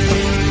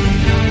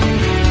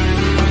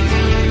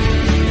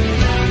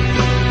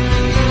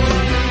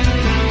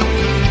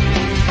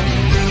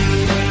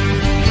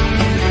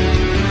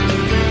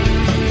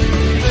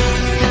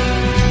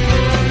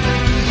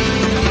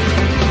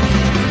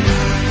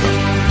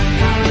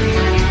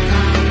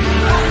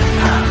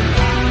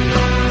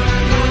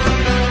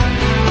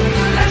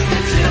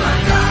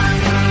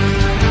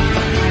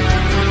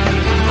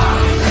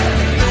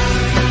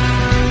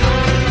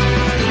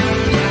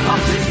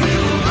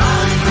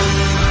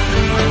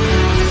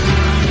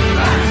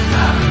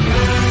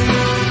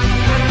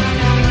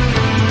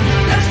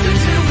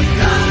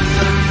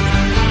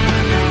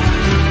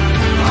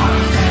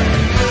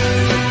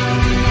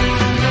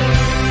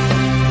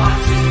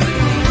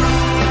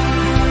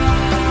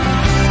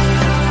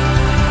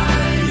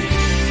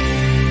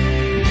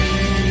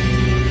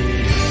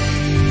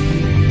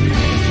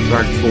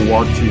 Thanks for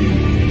watching.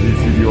 These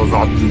videos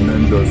are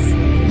tremendous.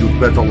 You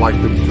better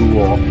like them too,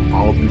 or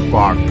I'll be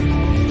back.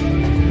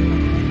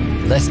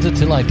 Leicester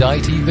Till I Die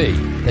TV.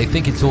 They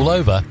think it's all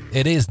over.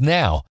 It is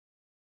now.